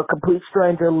 being a complete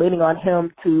stranger, leaning on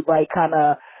him to kind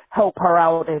of help her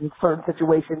out in certain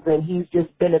situations, and he's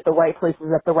just been at the right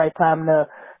places at the right time to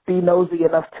be nosy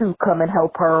enough to come and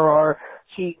help her. Or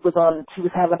she was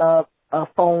having a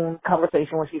phone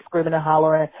conversation where she's screaming and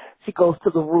hollering. She goes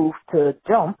to the roof to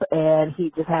jump, and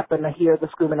he just happened to hear the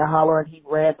screaming and hollering. He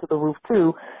ran to the roof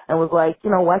too and was like,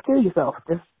 why kill yourself?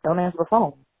 Just don't answer the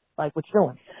phone. Like, what you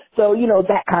doing? So,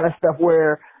 that kind of stuff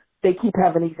where they keep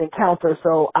having these encounters.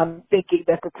 So I'm thinking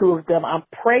that the two of them, I'm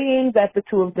praying that the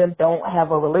two of them don't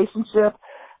have a relationship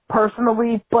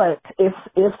personally, but if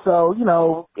so,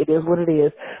 it is what it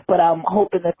is. But I'm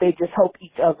hoping that they just help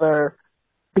each other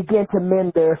begin to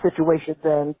mend their situations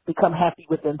and become happy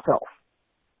with themselves.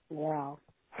 Wow.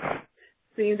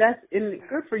 See,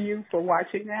 good for you for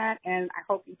watching that, and I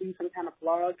hope you do some kind of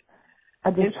blog. I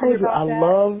just told you, I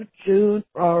love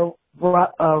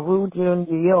Rue Jun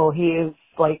Yeol. He is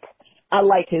I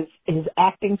like his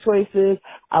acting choices.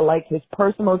 I like his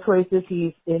personal choices.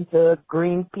 He's into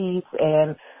Greenpeace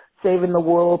and saving the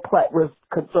world with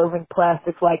conserving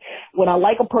plastics. Like, when I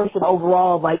like a person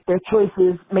overall, their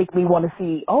choices make me want to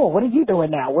see, oh, what are you doing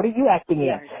now? What are you acting in?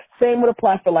 Right. Same with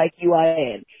applies for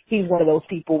UIN. He's one of those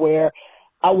people where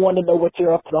I want to know what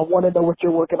you're up to. I want to know what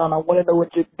you're working on. I want to know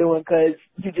what you're doing because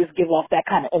you just give off that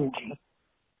kind of energy.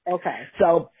 Okay.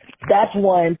 So that's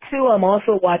one. Two, I'm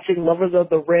also watching Lovers of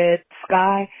the Red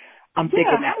Sky. I'm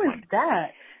thinking that how one. is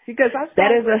that? Because I saw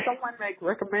someone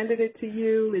recommended it to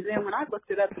you, and then when I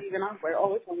looked it up, even I was like,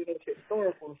 oh, it's one of those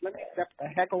historicals. Let me step the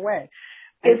heck away.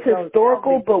 It's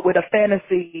historical, but with a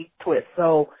fantasy twist.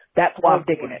 So that's why I'm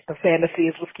digging it. The fantasy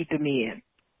is what's keeping me in.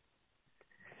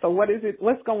 So what is it?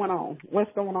 What's going on?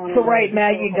 So right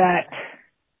now you got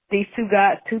these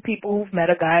two people who've met,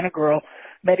 a guy and a girl,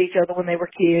 met each other when they were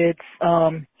kids.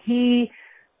 He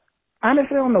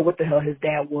honestly don't know what the hell his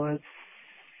dad was,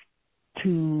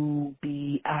 to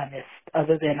be honest,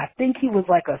 other than I think he was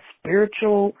like a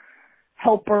spiritual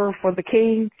helper for the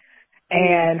king,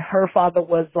 and her father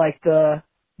was like the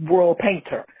world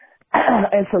painter.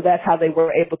 And so that's how they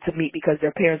were able to meet, because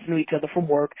their parents knew each other from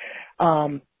work.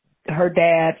 Her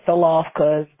dad fell off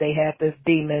because they had this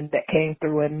demon that came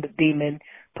through, and the demon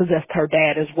possessed her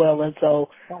dad as well. And so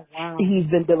he's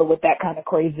been dealing with that kind of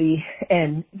crazy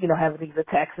and, having these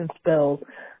attacks and spells.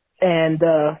 And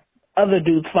other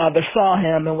dude's father saw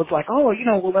him and was like, oh,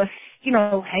 well, let's,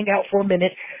 hang out for a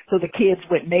minute. So the kids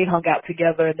went and they hung out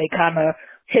together and they kind of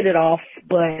hit it off.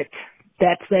 But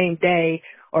that same day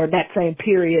or that same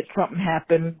period, something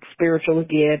happened spiritual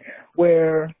again,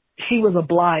 where she was a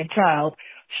blind child.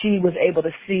 She was able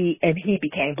to see and he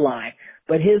became blind,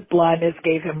 but his blindness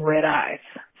gave him red eyes.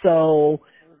 So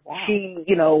she,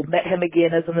 met him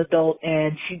again as an adult,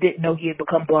 and she didn't know he had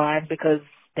become blind because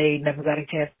they never got a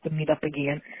chance to meet up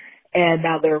again. And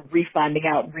now they're refinding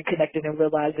out and reconnecting and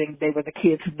realizing they were the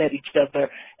kids who met each other.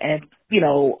 And,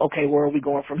 okay, where are we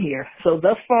going from here? So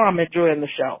thus far, I'm enjoying the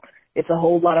show. It's a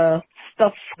whole lot of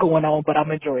stuff going on, but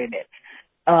I'm enjoying it.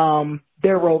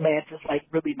 Their romance is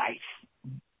really nice.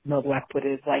 The way I put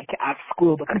it is I've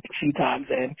squealed a few times,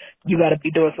 and you got to be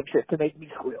doing some shit to make me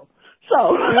squeal.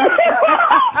 So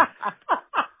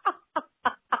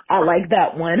I like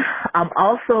that one. I'm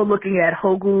also looking at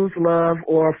Hogu's Love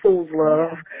or Fool's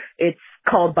Love. It's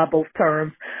called by both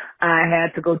terms. I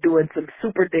had to go doing some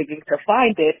super digging to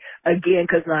find it again,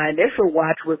 because my initial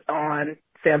watch was on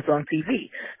Samsung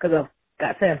TV, because I've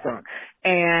got Samsung,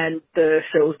 and the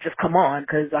shows just come on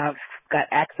because I've got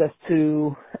access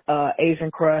to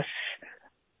Asian Crush,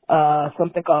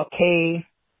 something called K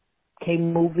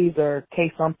Movies or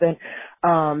K something,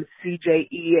 CJEMN,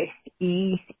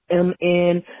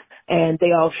 and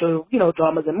they all show,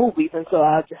 dramas and movies. And so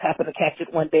I just happened to catch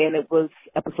it one day, and it was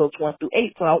episodes 1 through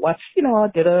 8. So I watched, I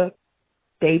did a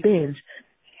day binge.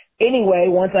 Anyway,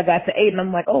 once I got to 8, and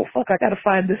I'm like, oh, fuck, I got to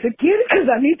find this again because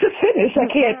I need to finish. I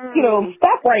can't,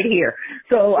 stop right here.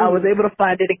 So I was able to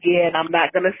find it again. I'm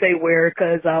not going to say where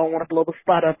because I don't want to blow the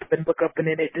spot up and look up and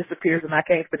then it disappears and I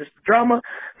can't finish the drama.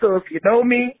 So if you know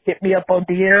me, hit me up on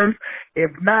DMs. If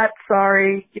not,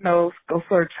 sorry, go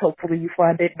search. Hopefully you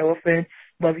find it. No offense.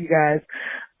 Love you guys.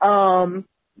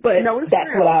 But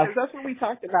that's that's what we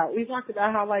talked about. We talked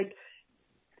about how,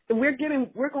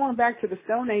 we're going back to the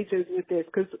Stone Ages with this,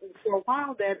 because for a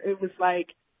while that it was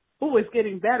it's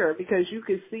getting better because you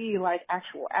could see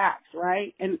actual apps,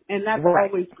 right? And that's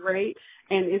always great,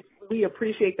 and we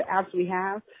appreciate the apps we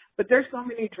have. But there's so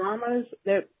many dramas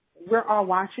that we're all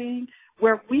watching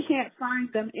where we can't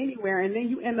find them anywhere, and then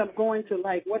you end up going to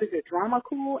what is it, Drama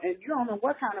Cool, and you don't know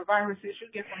what kind of viruses you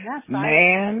get from that site.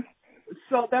 Man.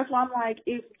 So that's why I'm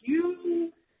if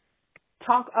you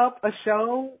talk up a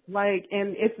show,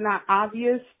 and it's not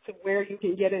obvious to where you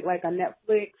can get it a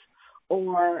Netflix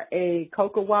or a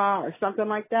Kokawa or something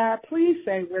like that, please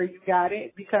say where you got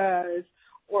it,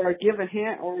 or give a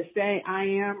hint or say I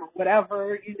am or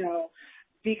whatever,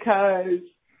 because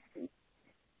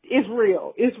it's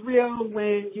real. It's real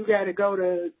when you got to go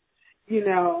to,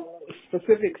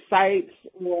 specific sites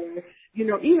or,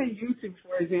 even YouTube,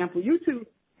 for example. YouTube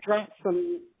dropped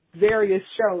some various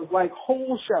shows, like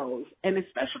whole shows, and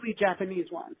especially Japanese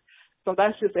ones. So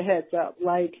that's just a heads up.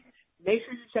 Like, make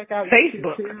sure you check out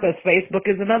Facebook, because Facebook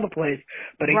is another place.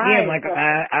 But again, like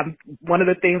I'm one of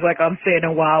the things like I'm saying,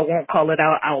 and why I won't call it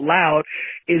out loud,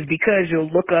 is because you'll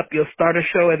look up, you'll start a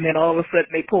show, and then all of a sudden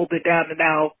they pulled it down, and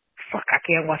now fuck, I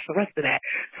can't watch the rest of that.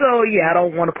 So yeah, I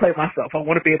don't want to play myself. I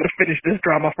want to be able to finish this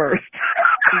drama first.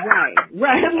 Right.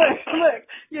 Look,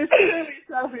 you're silly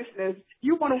selfishness.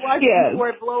 You want to watch it before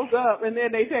it blows up, and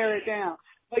then they tear it down.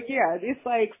 But yeah, it's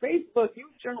like Facebook.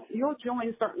 You'll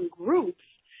join certain groups,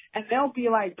 and they'll be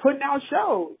like putting out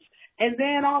shows, and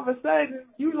then all of a sudden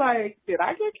you like, did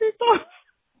I get kicked off?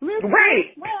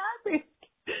 Right. What happened?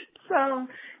 So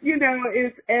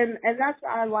it's and that's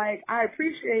why I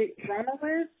appreciate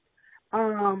journalists,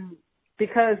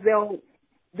 because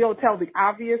they'll tell the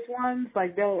obvious ones,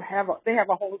 like they have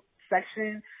a whole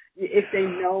section if they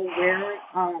know where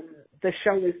the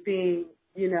show is being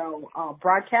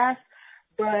broadcast.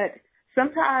 But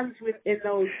sometimes within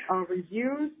those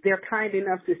reviews, they're kind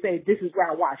enough to say, this is where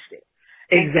I watched it.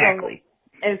 Exactly.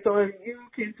 And so if you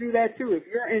can do that too, if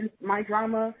you're in my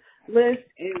drama list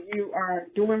and you are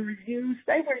doing reviews,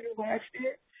 say where you watched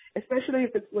it, especially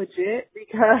if it's legit,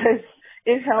 because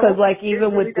it helps. Because like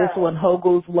even with this one,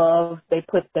 Hogu's Love, they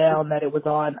put down that it was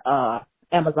on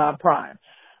Amazon Prime.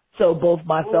 So both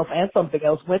myself and something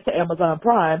else went to Amazon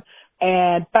Prime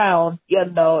and found,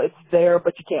 it's there,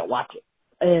 but you can't watch it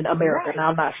in America. Right. Now,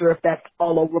 I'm not sure if that's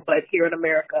all over, but here in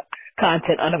America,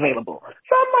 content unavailable.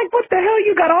 So I'm like, what the hell?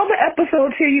 You got all the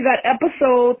episodes here. You got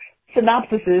episode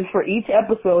synopsises for each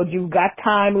episode. You got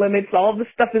time limits. All the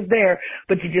stuff is there,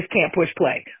 but you just can't push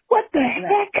play. What the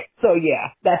heck? So,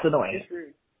 yeah, that's annoying. It's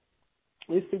rude.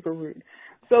 It's super rude.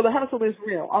 So the hustle is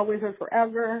real, always and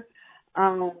forever.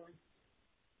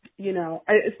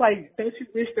 It's like, don't you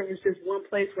wish there was just one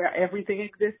place where everything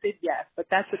existed? Yes, but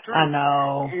that's a dream. I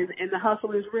know. And the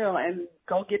hustle is real. And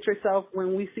go get yourself,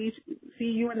 when we see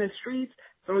you in the streets,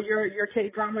 throw your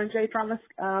K-drama and J-drama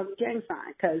gang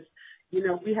sign, because,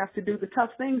 we have to do the tough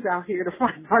things out here to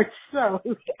find our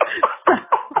shows.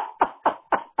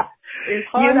 It's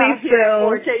hard out here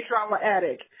for a K-drama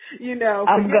addict.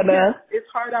 It's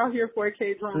hard out here for a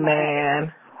K-drama addict.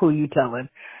 Man, who you telling?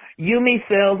 Yumi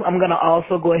Sales, I'm going to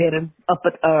also go ahead and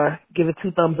give it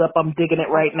 2 thumbs up. I'm digging it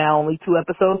right now, only 2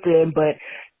 episodes in, but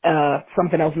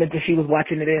something else mentioned she was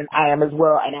watching it in. I am as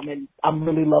well, and I'm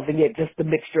really loving it, just the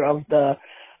mixture of the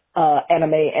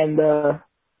anime and the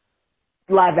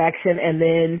live action. And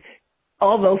then,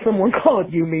 although someone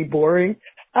called Yumi boring,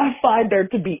 I find her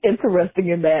to be interesting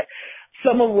in that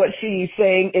some of what she's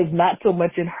saying is not so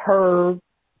much in her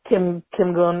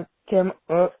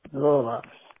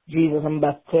Jesus, I'm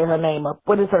about to tear her name up.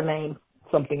 What is her name?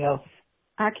 Something else.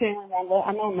 I can't remember.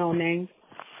 I don't know names.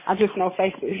 I just know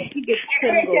faces. He gets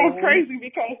crazy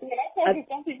because when I talk to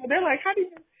some people, they're like, how do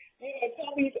you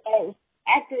tell these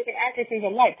actors and actresses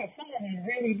alike? Because some of them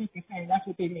really look the same. That's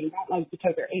what they mean, not like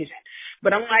because they're Asian.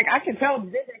 But I'm like, I can tell the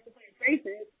difference between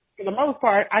faces. For the most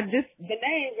part, the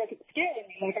names are scaring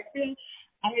me. Like,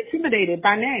 I'm intimidated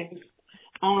by names.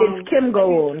 It's Kim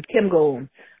Go-eun.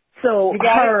 So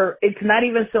it's not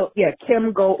even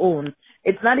Kim Go-eun.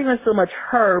 It's not even so much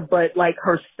her, but like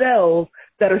her cells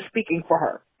that are speaking for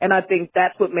her. And I think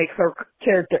that's what makes her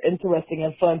character interesting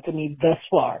and fun to me thus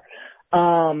far.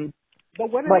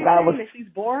 But what are they saying, that she's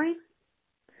boring?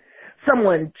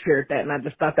 Someone shared that, and I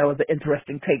just thought that was an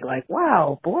interesting take. Like,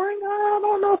 wow, boring? I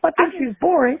don't know if I think she's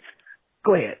boring.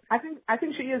 Go ahead. I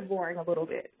think she is boring a little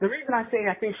bit. The reason I say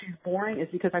I think she's boring is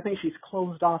because I think she's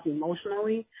closed off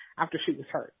emotionally after she was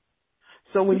hurt.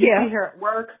 So when you see her at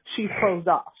work, she's closed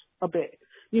off a bit.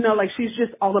 Like she's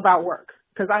just all about work.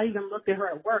 Because I even looked at her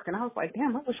at work and I was like,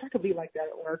 damn, I wish I could be like that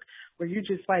at work, where you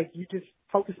just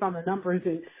focus on the numbers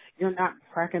and you're not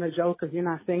cracking a joke because you're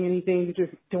not saying anything, you're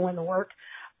just doing the work.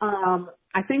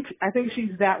 I think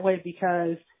she's that way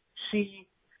because she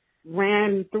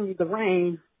ran through the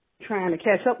rain trying to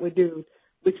catch up with dude,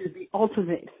 which is the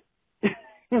ultimate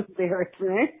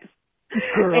embarrassment.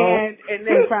 And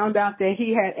then found out that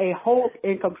he had a whole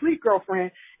and complete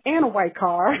girlfriend and a white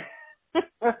car.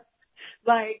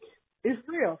 Like, it's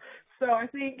real. So I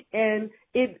think,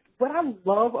 what I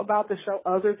love about the show,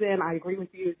 other than, I agree with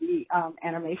you, the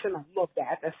animation, I love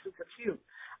that. That's super cute.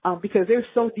 Because they're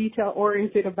so detail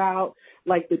oriented about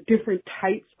like the different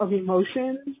types of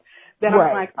emotions that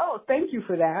I'm like, oh, thank you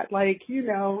for that. Like,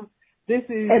 this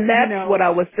is, and that's what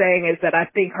I was saying, is that I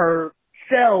think her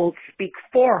cells speak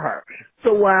for her.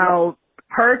 So while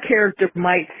her character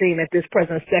might seem at this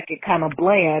present second kind of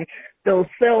bland, those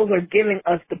cells are giving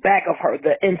us the back of her,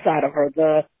 the inside of her,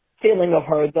 the feeling of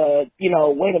her, the,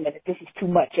 wait a minute, this is too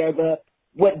much, or the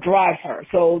what drives her.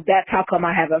 So that's how come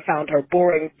I haven't found her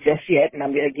boring just yet. And I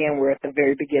mean, again, we're at the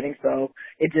very beginning, so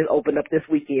it just opened up this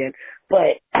weekend.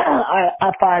 But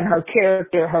I find her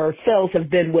character, her cells have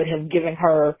been what have given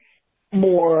her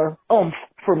more oomph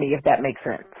for me, if that makes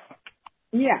sense.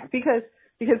 Yeah, because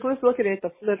let's look at it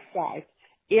the flip side.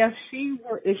 If she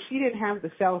didn't have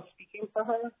the cells speaking for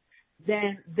her,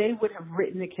 then they would have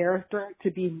written the character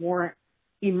to be more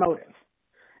emotive.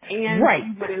 And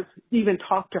she would have even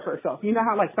talked to herself. You know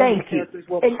how like some of the characters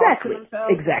will talk to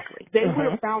themselves? Exactly. They would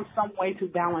have found some way to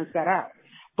balance that out.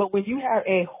 But when you have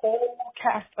a whole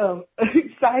cast of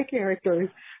side characters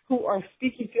who are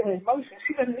speaking to her emotions,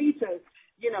 she doesn't need to,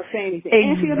 say anything.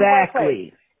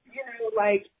 Exactly.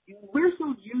 Like we're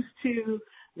so used to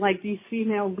like these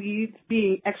female leads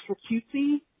being extra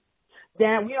cutesy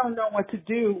that we don't know what to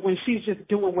do when she's just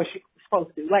doing what she's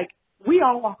supposed to do. Like we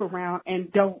all walk around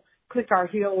and don't click our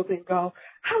heels and go,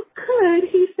 how could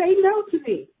he say no to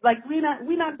me? Like we're not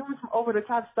doing some over the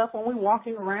top stuff when we're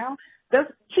walking around.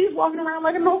 She's walking around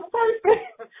like a normal person.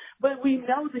 But we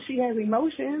know that she has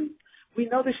emotions. We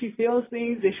know that she feels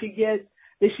things, that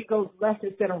she goes left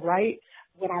instead of right.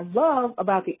 What I love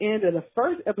about the end of the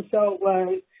first episode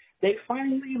was they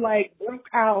finally like broke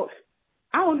out.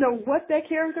 I don't know what that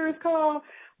character is called,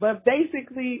 but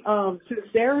basically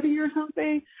sincerity or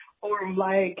something, or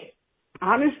like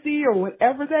honesty or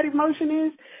whatever that emotion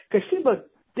is, because she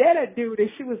looked dead at dude and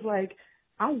she was like,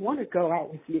 I want to go out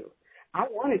with you. I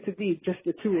want it to be just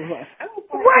the two of us.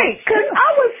 Right, because I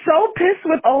was so pissed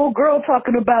with old girl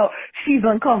talking about she's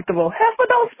uncomfortable. Heifer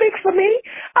don't speak for me.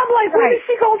 I'm like, when is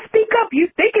she going to speak up? You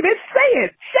thinking it?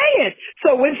 Say it.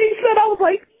 So when she said, I was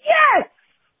like, yes.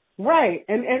 Right,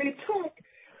 and it took,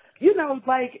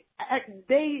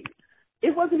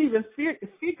 it wasn't even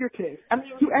figurative. I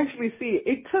mean, you actually see it.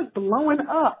 It took blowing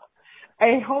up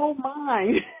a whole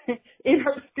mind in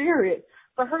her spirit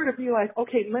for her to be like,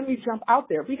 okay, let me jump out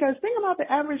there. Because think about the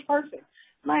average person.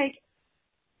 Like,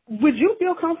 would you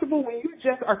feel comfortable when you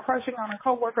just are crushing on a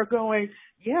coworker going,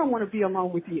 yeah, I want to be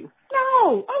alone with you?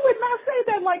 No, I would not say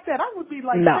that like that. I would be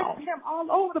like, checking him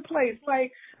all over the place.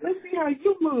 Like, let's see how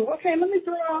you move. Okay, let me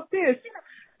throw out this.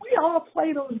 We all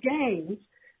play those games,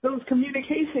 those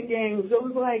communication games,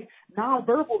 those like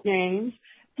nonverbal games.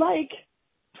 Like,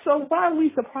 so why are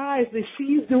we surprised that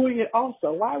she's doing it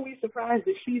also? Why are we surprised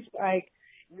that she's like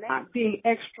not being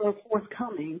extra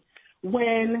forthcoming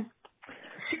when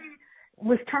she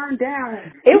was turned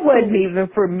down? It wasn't even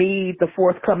for me the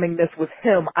forthcomingness with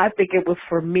him. I think it was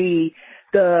for me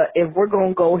if we're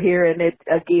gonna go here and it's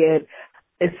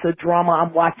a drama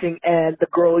I'm watching and the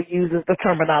girl uses the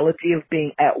terminology of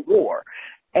being at war.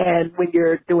 And when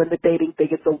you're doing the dating thing,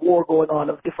 it's a war going on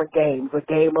of different games, a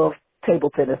game of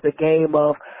table tennis, a game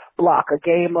of block, a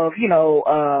game of,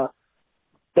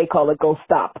 they call it go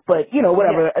stop, but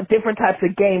whatever, different types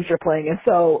of games you're playing. And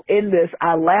so in this,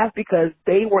 I laughed because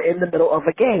they were in the middle of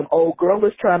a game. Old girl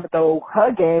is trying to throw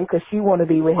her game because she wanted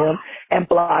to be with him and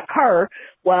block her,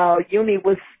 while Uni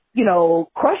was,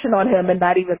 crushing on him and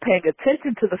not even paying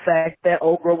attention to the fact that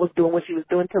old girl was doing what she was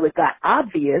doing till it got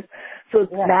obvious. So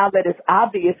now that it's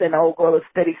obvious and old girl is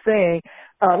steady saying,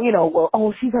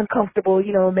 she's uncomfortable,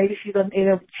 maybe she's,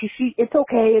 it's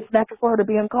okay, it's natural for her to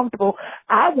be uncomfortable.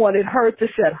 I wanted her to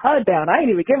shut her down. I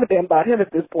ain't even give a damn about him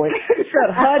at this point.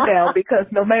 Shut her down because,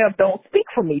 no ma'am, don't speak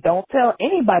for me. Don't tell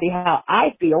anybody how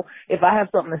I feel. If I have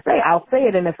something to say, I'll say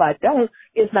it, and if I don't,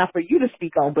 it's not for you to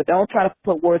speak on, but don't try to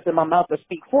put words in my mouth or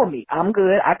speak for me. I'm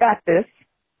good. I got this.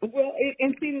 Well,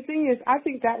 and see, the thing is, I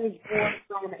think that was born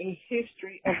from a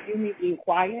history of Yumi being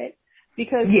quiet.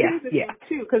 Because here's the thing,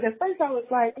 too, because at first I was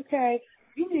like, okay,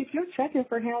 even if you're checking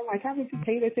for him, like, haven't you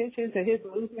paid attention to his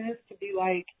movements to be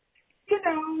like,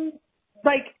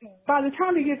 like, by the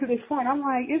time you get to this point, I'm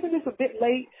like, isn't this a bit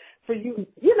late for you,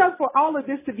 for all of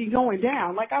this to be going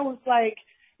down? Like, I was like,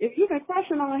 if you've been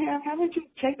crushing on him, haven't you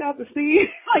checked out the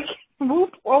scene, like,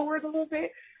 moved forward a little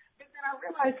bit? And then I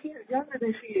realized he's younger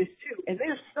than she is, too, and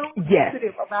they're so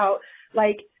sensitive about,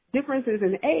 like, differences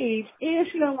in age, and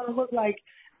she don't want to look like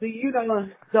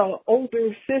the older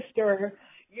sister,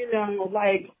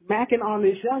 like macking on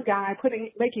this young guy,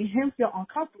 making him feel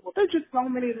uncomfortable. There's just so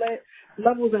many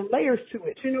levels and layers to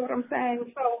it. You know what I'm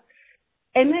saying? So,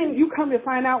 and then you come to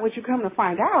find out what you come to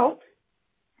find out,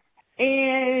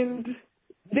 and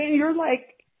then you're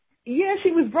like, yeah,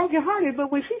 she was brokenhearted,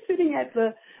 but when she's sitting at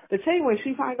the table and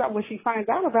she finds out what she finds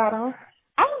out about him,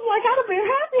 I was like, I'd have been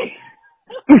happy.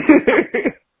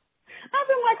 I've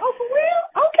been like, oh, for real?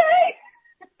 Okay.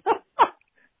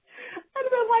 I'd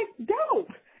have been like,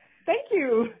 dope. Thank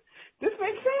you. This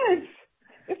makes sense.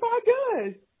 It's all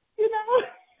good.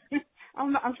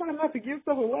 I'm trying to not to give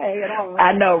stuff away at all.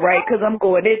 I know, right? Because I'm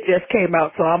going, it just came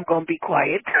out, so I'm going to be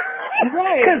quiet.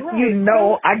 Right. Because you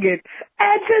know I get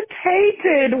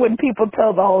agitated when people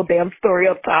tell the whole damn story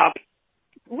up top.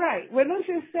 Right. Well, let's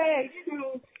just say, you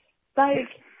know, like,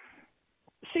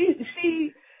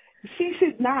 she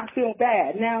should not feel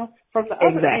bad. Now, from the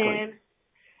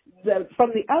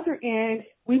other end,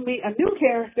 we meet a new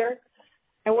character,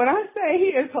 and when I say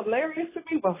he is hilarious to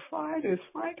me, but fine as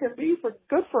fine can be,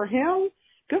 good for him,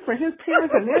 good for his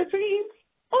parents and their teams.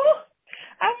 Oh,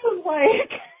 I was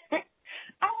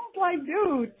like,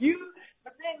 dude,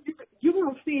 you're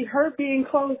gonna see her being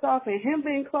closed off and him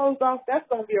being closed off. That's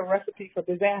gonna be a recipe for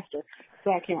disaster.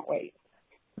 So I can't wait.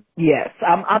 Yes,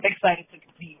 I'm excited to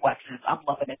continue watching this. I'm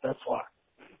loving it thus far.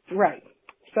 Right.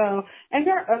 So, and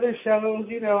there are other shows,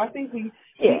 you know, I think we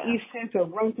each tend to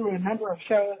run through a number of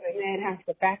shows and then have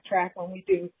to backtrack when we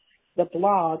do the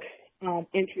blog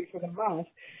entry for the month,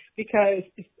 because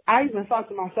I even thought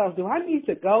to myself, do I need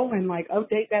to go and like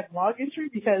update that blog entry?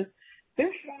 Because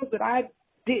there's shows that I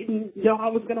didn't know I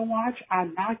was going to watch, I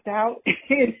knocked out,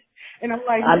 and I'm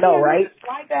like, I know, right?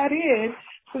 Slide that in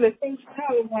so that things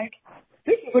know, like,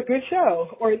 this is a good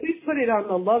show, or at least put it on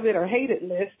the love it or hate it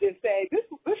list and say, this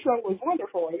show was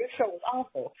wonderful, or this show was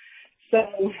awful.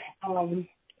 So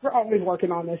we're always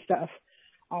working on this stuff,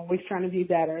 always trying to be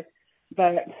better.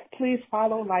 But please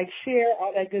follow, like, share,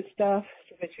 all that good stuff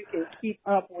so that you can keep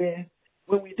up with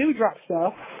when we do drop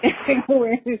stuff.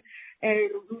 And,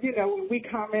 you know, when we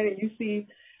comment and you see,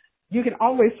 you can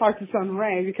always talk to Sun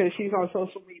Rae because she's on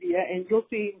social media, and you'll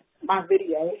see my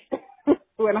videos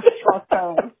when I talk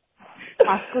to them.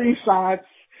 My screenshots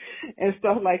and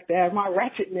stuff like that, my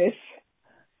ratchetness.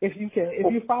 If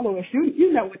you follow us,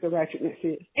 you know what the ratchetness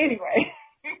is. Anyway.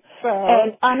 So,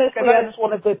 and honestly, I just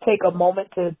wanted to take a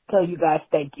moment to tell you guys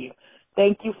thank you.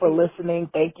 Thank you for listening.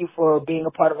 Thank you for being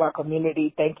a part of our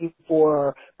community. Thank you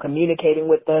for communicating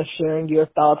with us, sharing your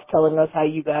thoughts, telling us how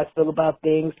you guys feel about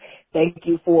things. Thank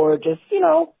you for just, you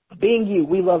know, being you.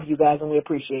 We love you guys and we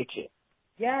appreciate you.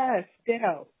 Yes,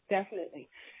 ditto, definitely.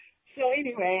 So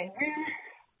anyway,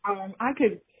 I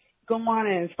could go on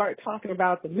and start talking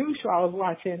about the new show I was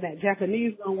watching, that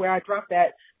Japanese one where I dropped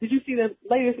that. Did you see the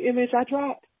latest image I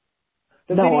dropped?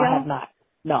 No, video? I have not.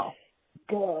 No.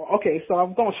 Girl, okay, so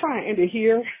I'm going to try and end it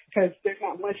here because there's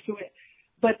not much to it.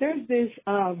 But there's this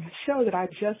show that I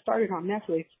just started on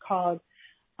Netflix called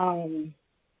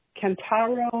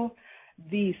Kentaro,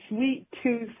 the Sweet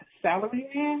Tooth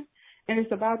Salaryman. And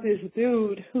it's about this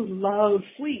dude who loves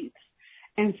sweets.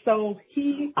 And so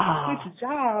he switched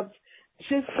jobs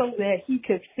just so that he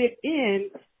could fit in,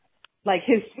 like,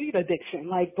 his sweet addiction,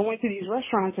 like going to these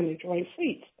restaurants and enjoying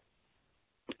sweets.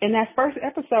 In that first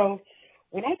episode,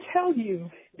 when I tell you,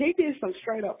 they did some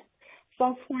straight up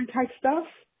soft porn type stuff.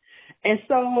 And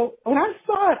so when I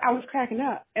saw it, I was cracking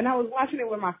up. And I was watching it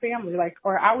with my family,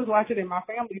 I was watching it and my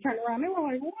family turned around. They were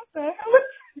like, what the hell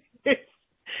is this?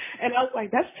 And I was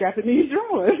like, that's Japanese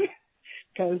drama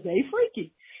because they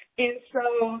freaky. And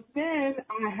so then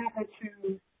I happened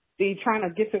to be trying to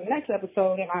get to the next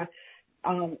episode, and I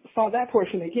saw that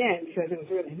portion again because it was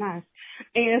really nice.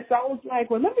 And so I was like,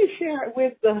 well, let me share it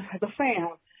with the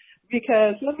fam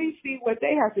because let me see what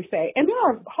they have to say. And there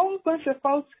are a whole bunch of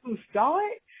folks who saw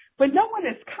it, but no one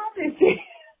is commenting.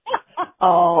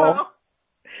 Oh.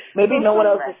 Maybe no one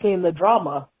else has seen the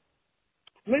drama.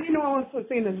 Maybe no one else has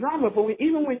seen the drama, but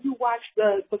even when you watch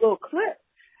the little clip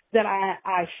that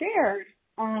I shared,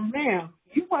 ma'am,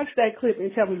 you watch that clip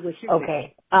and tell me what you think.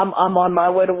 Okay, I'm on my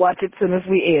way to watch it as soon as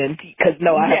we end. Because I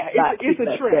have not it's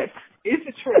a trip. It's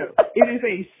a trip. It is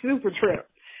a super trip.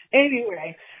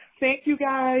 Anyway, thank you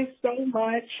guys so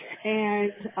much,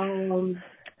 and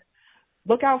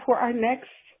look out for our next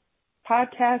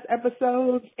podcast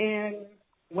episodes and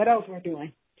what else we're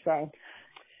doing. So,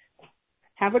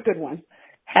 have a good one.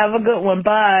 Have a good one.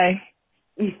 Bye.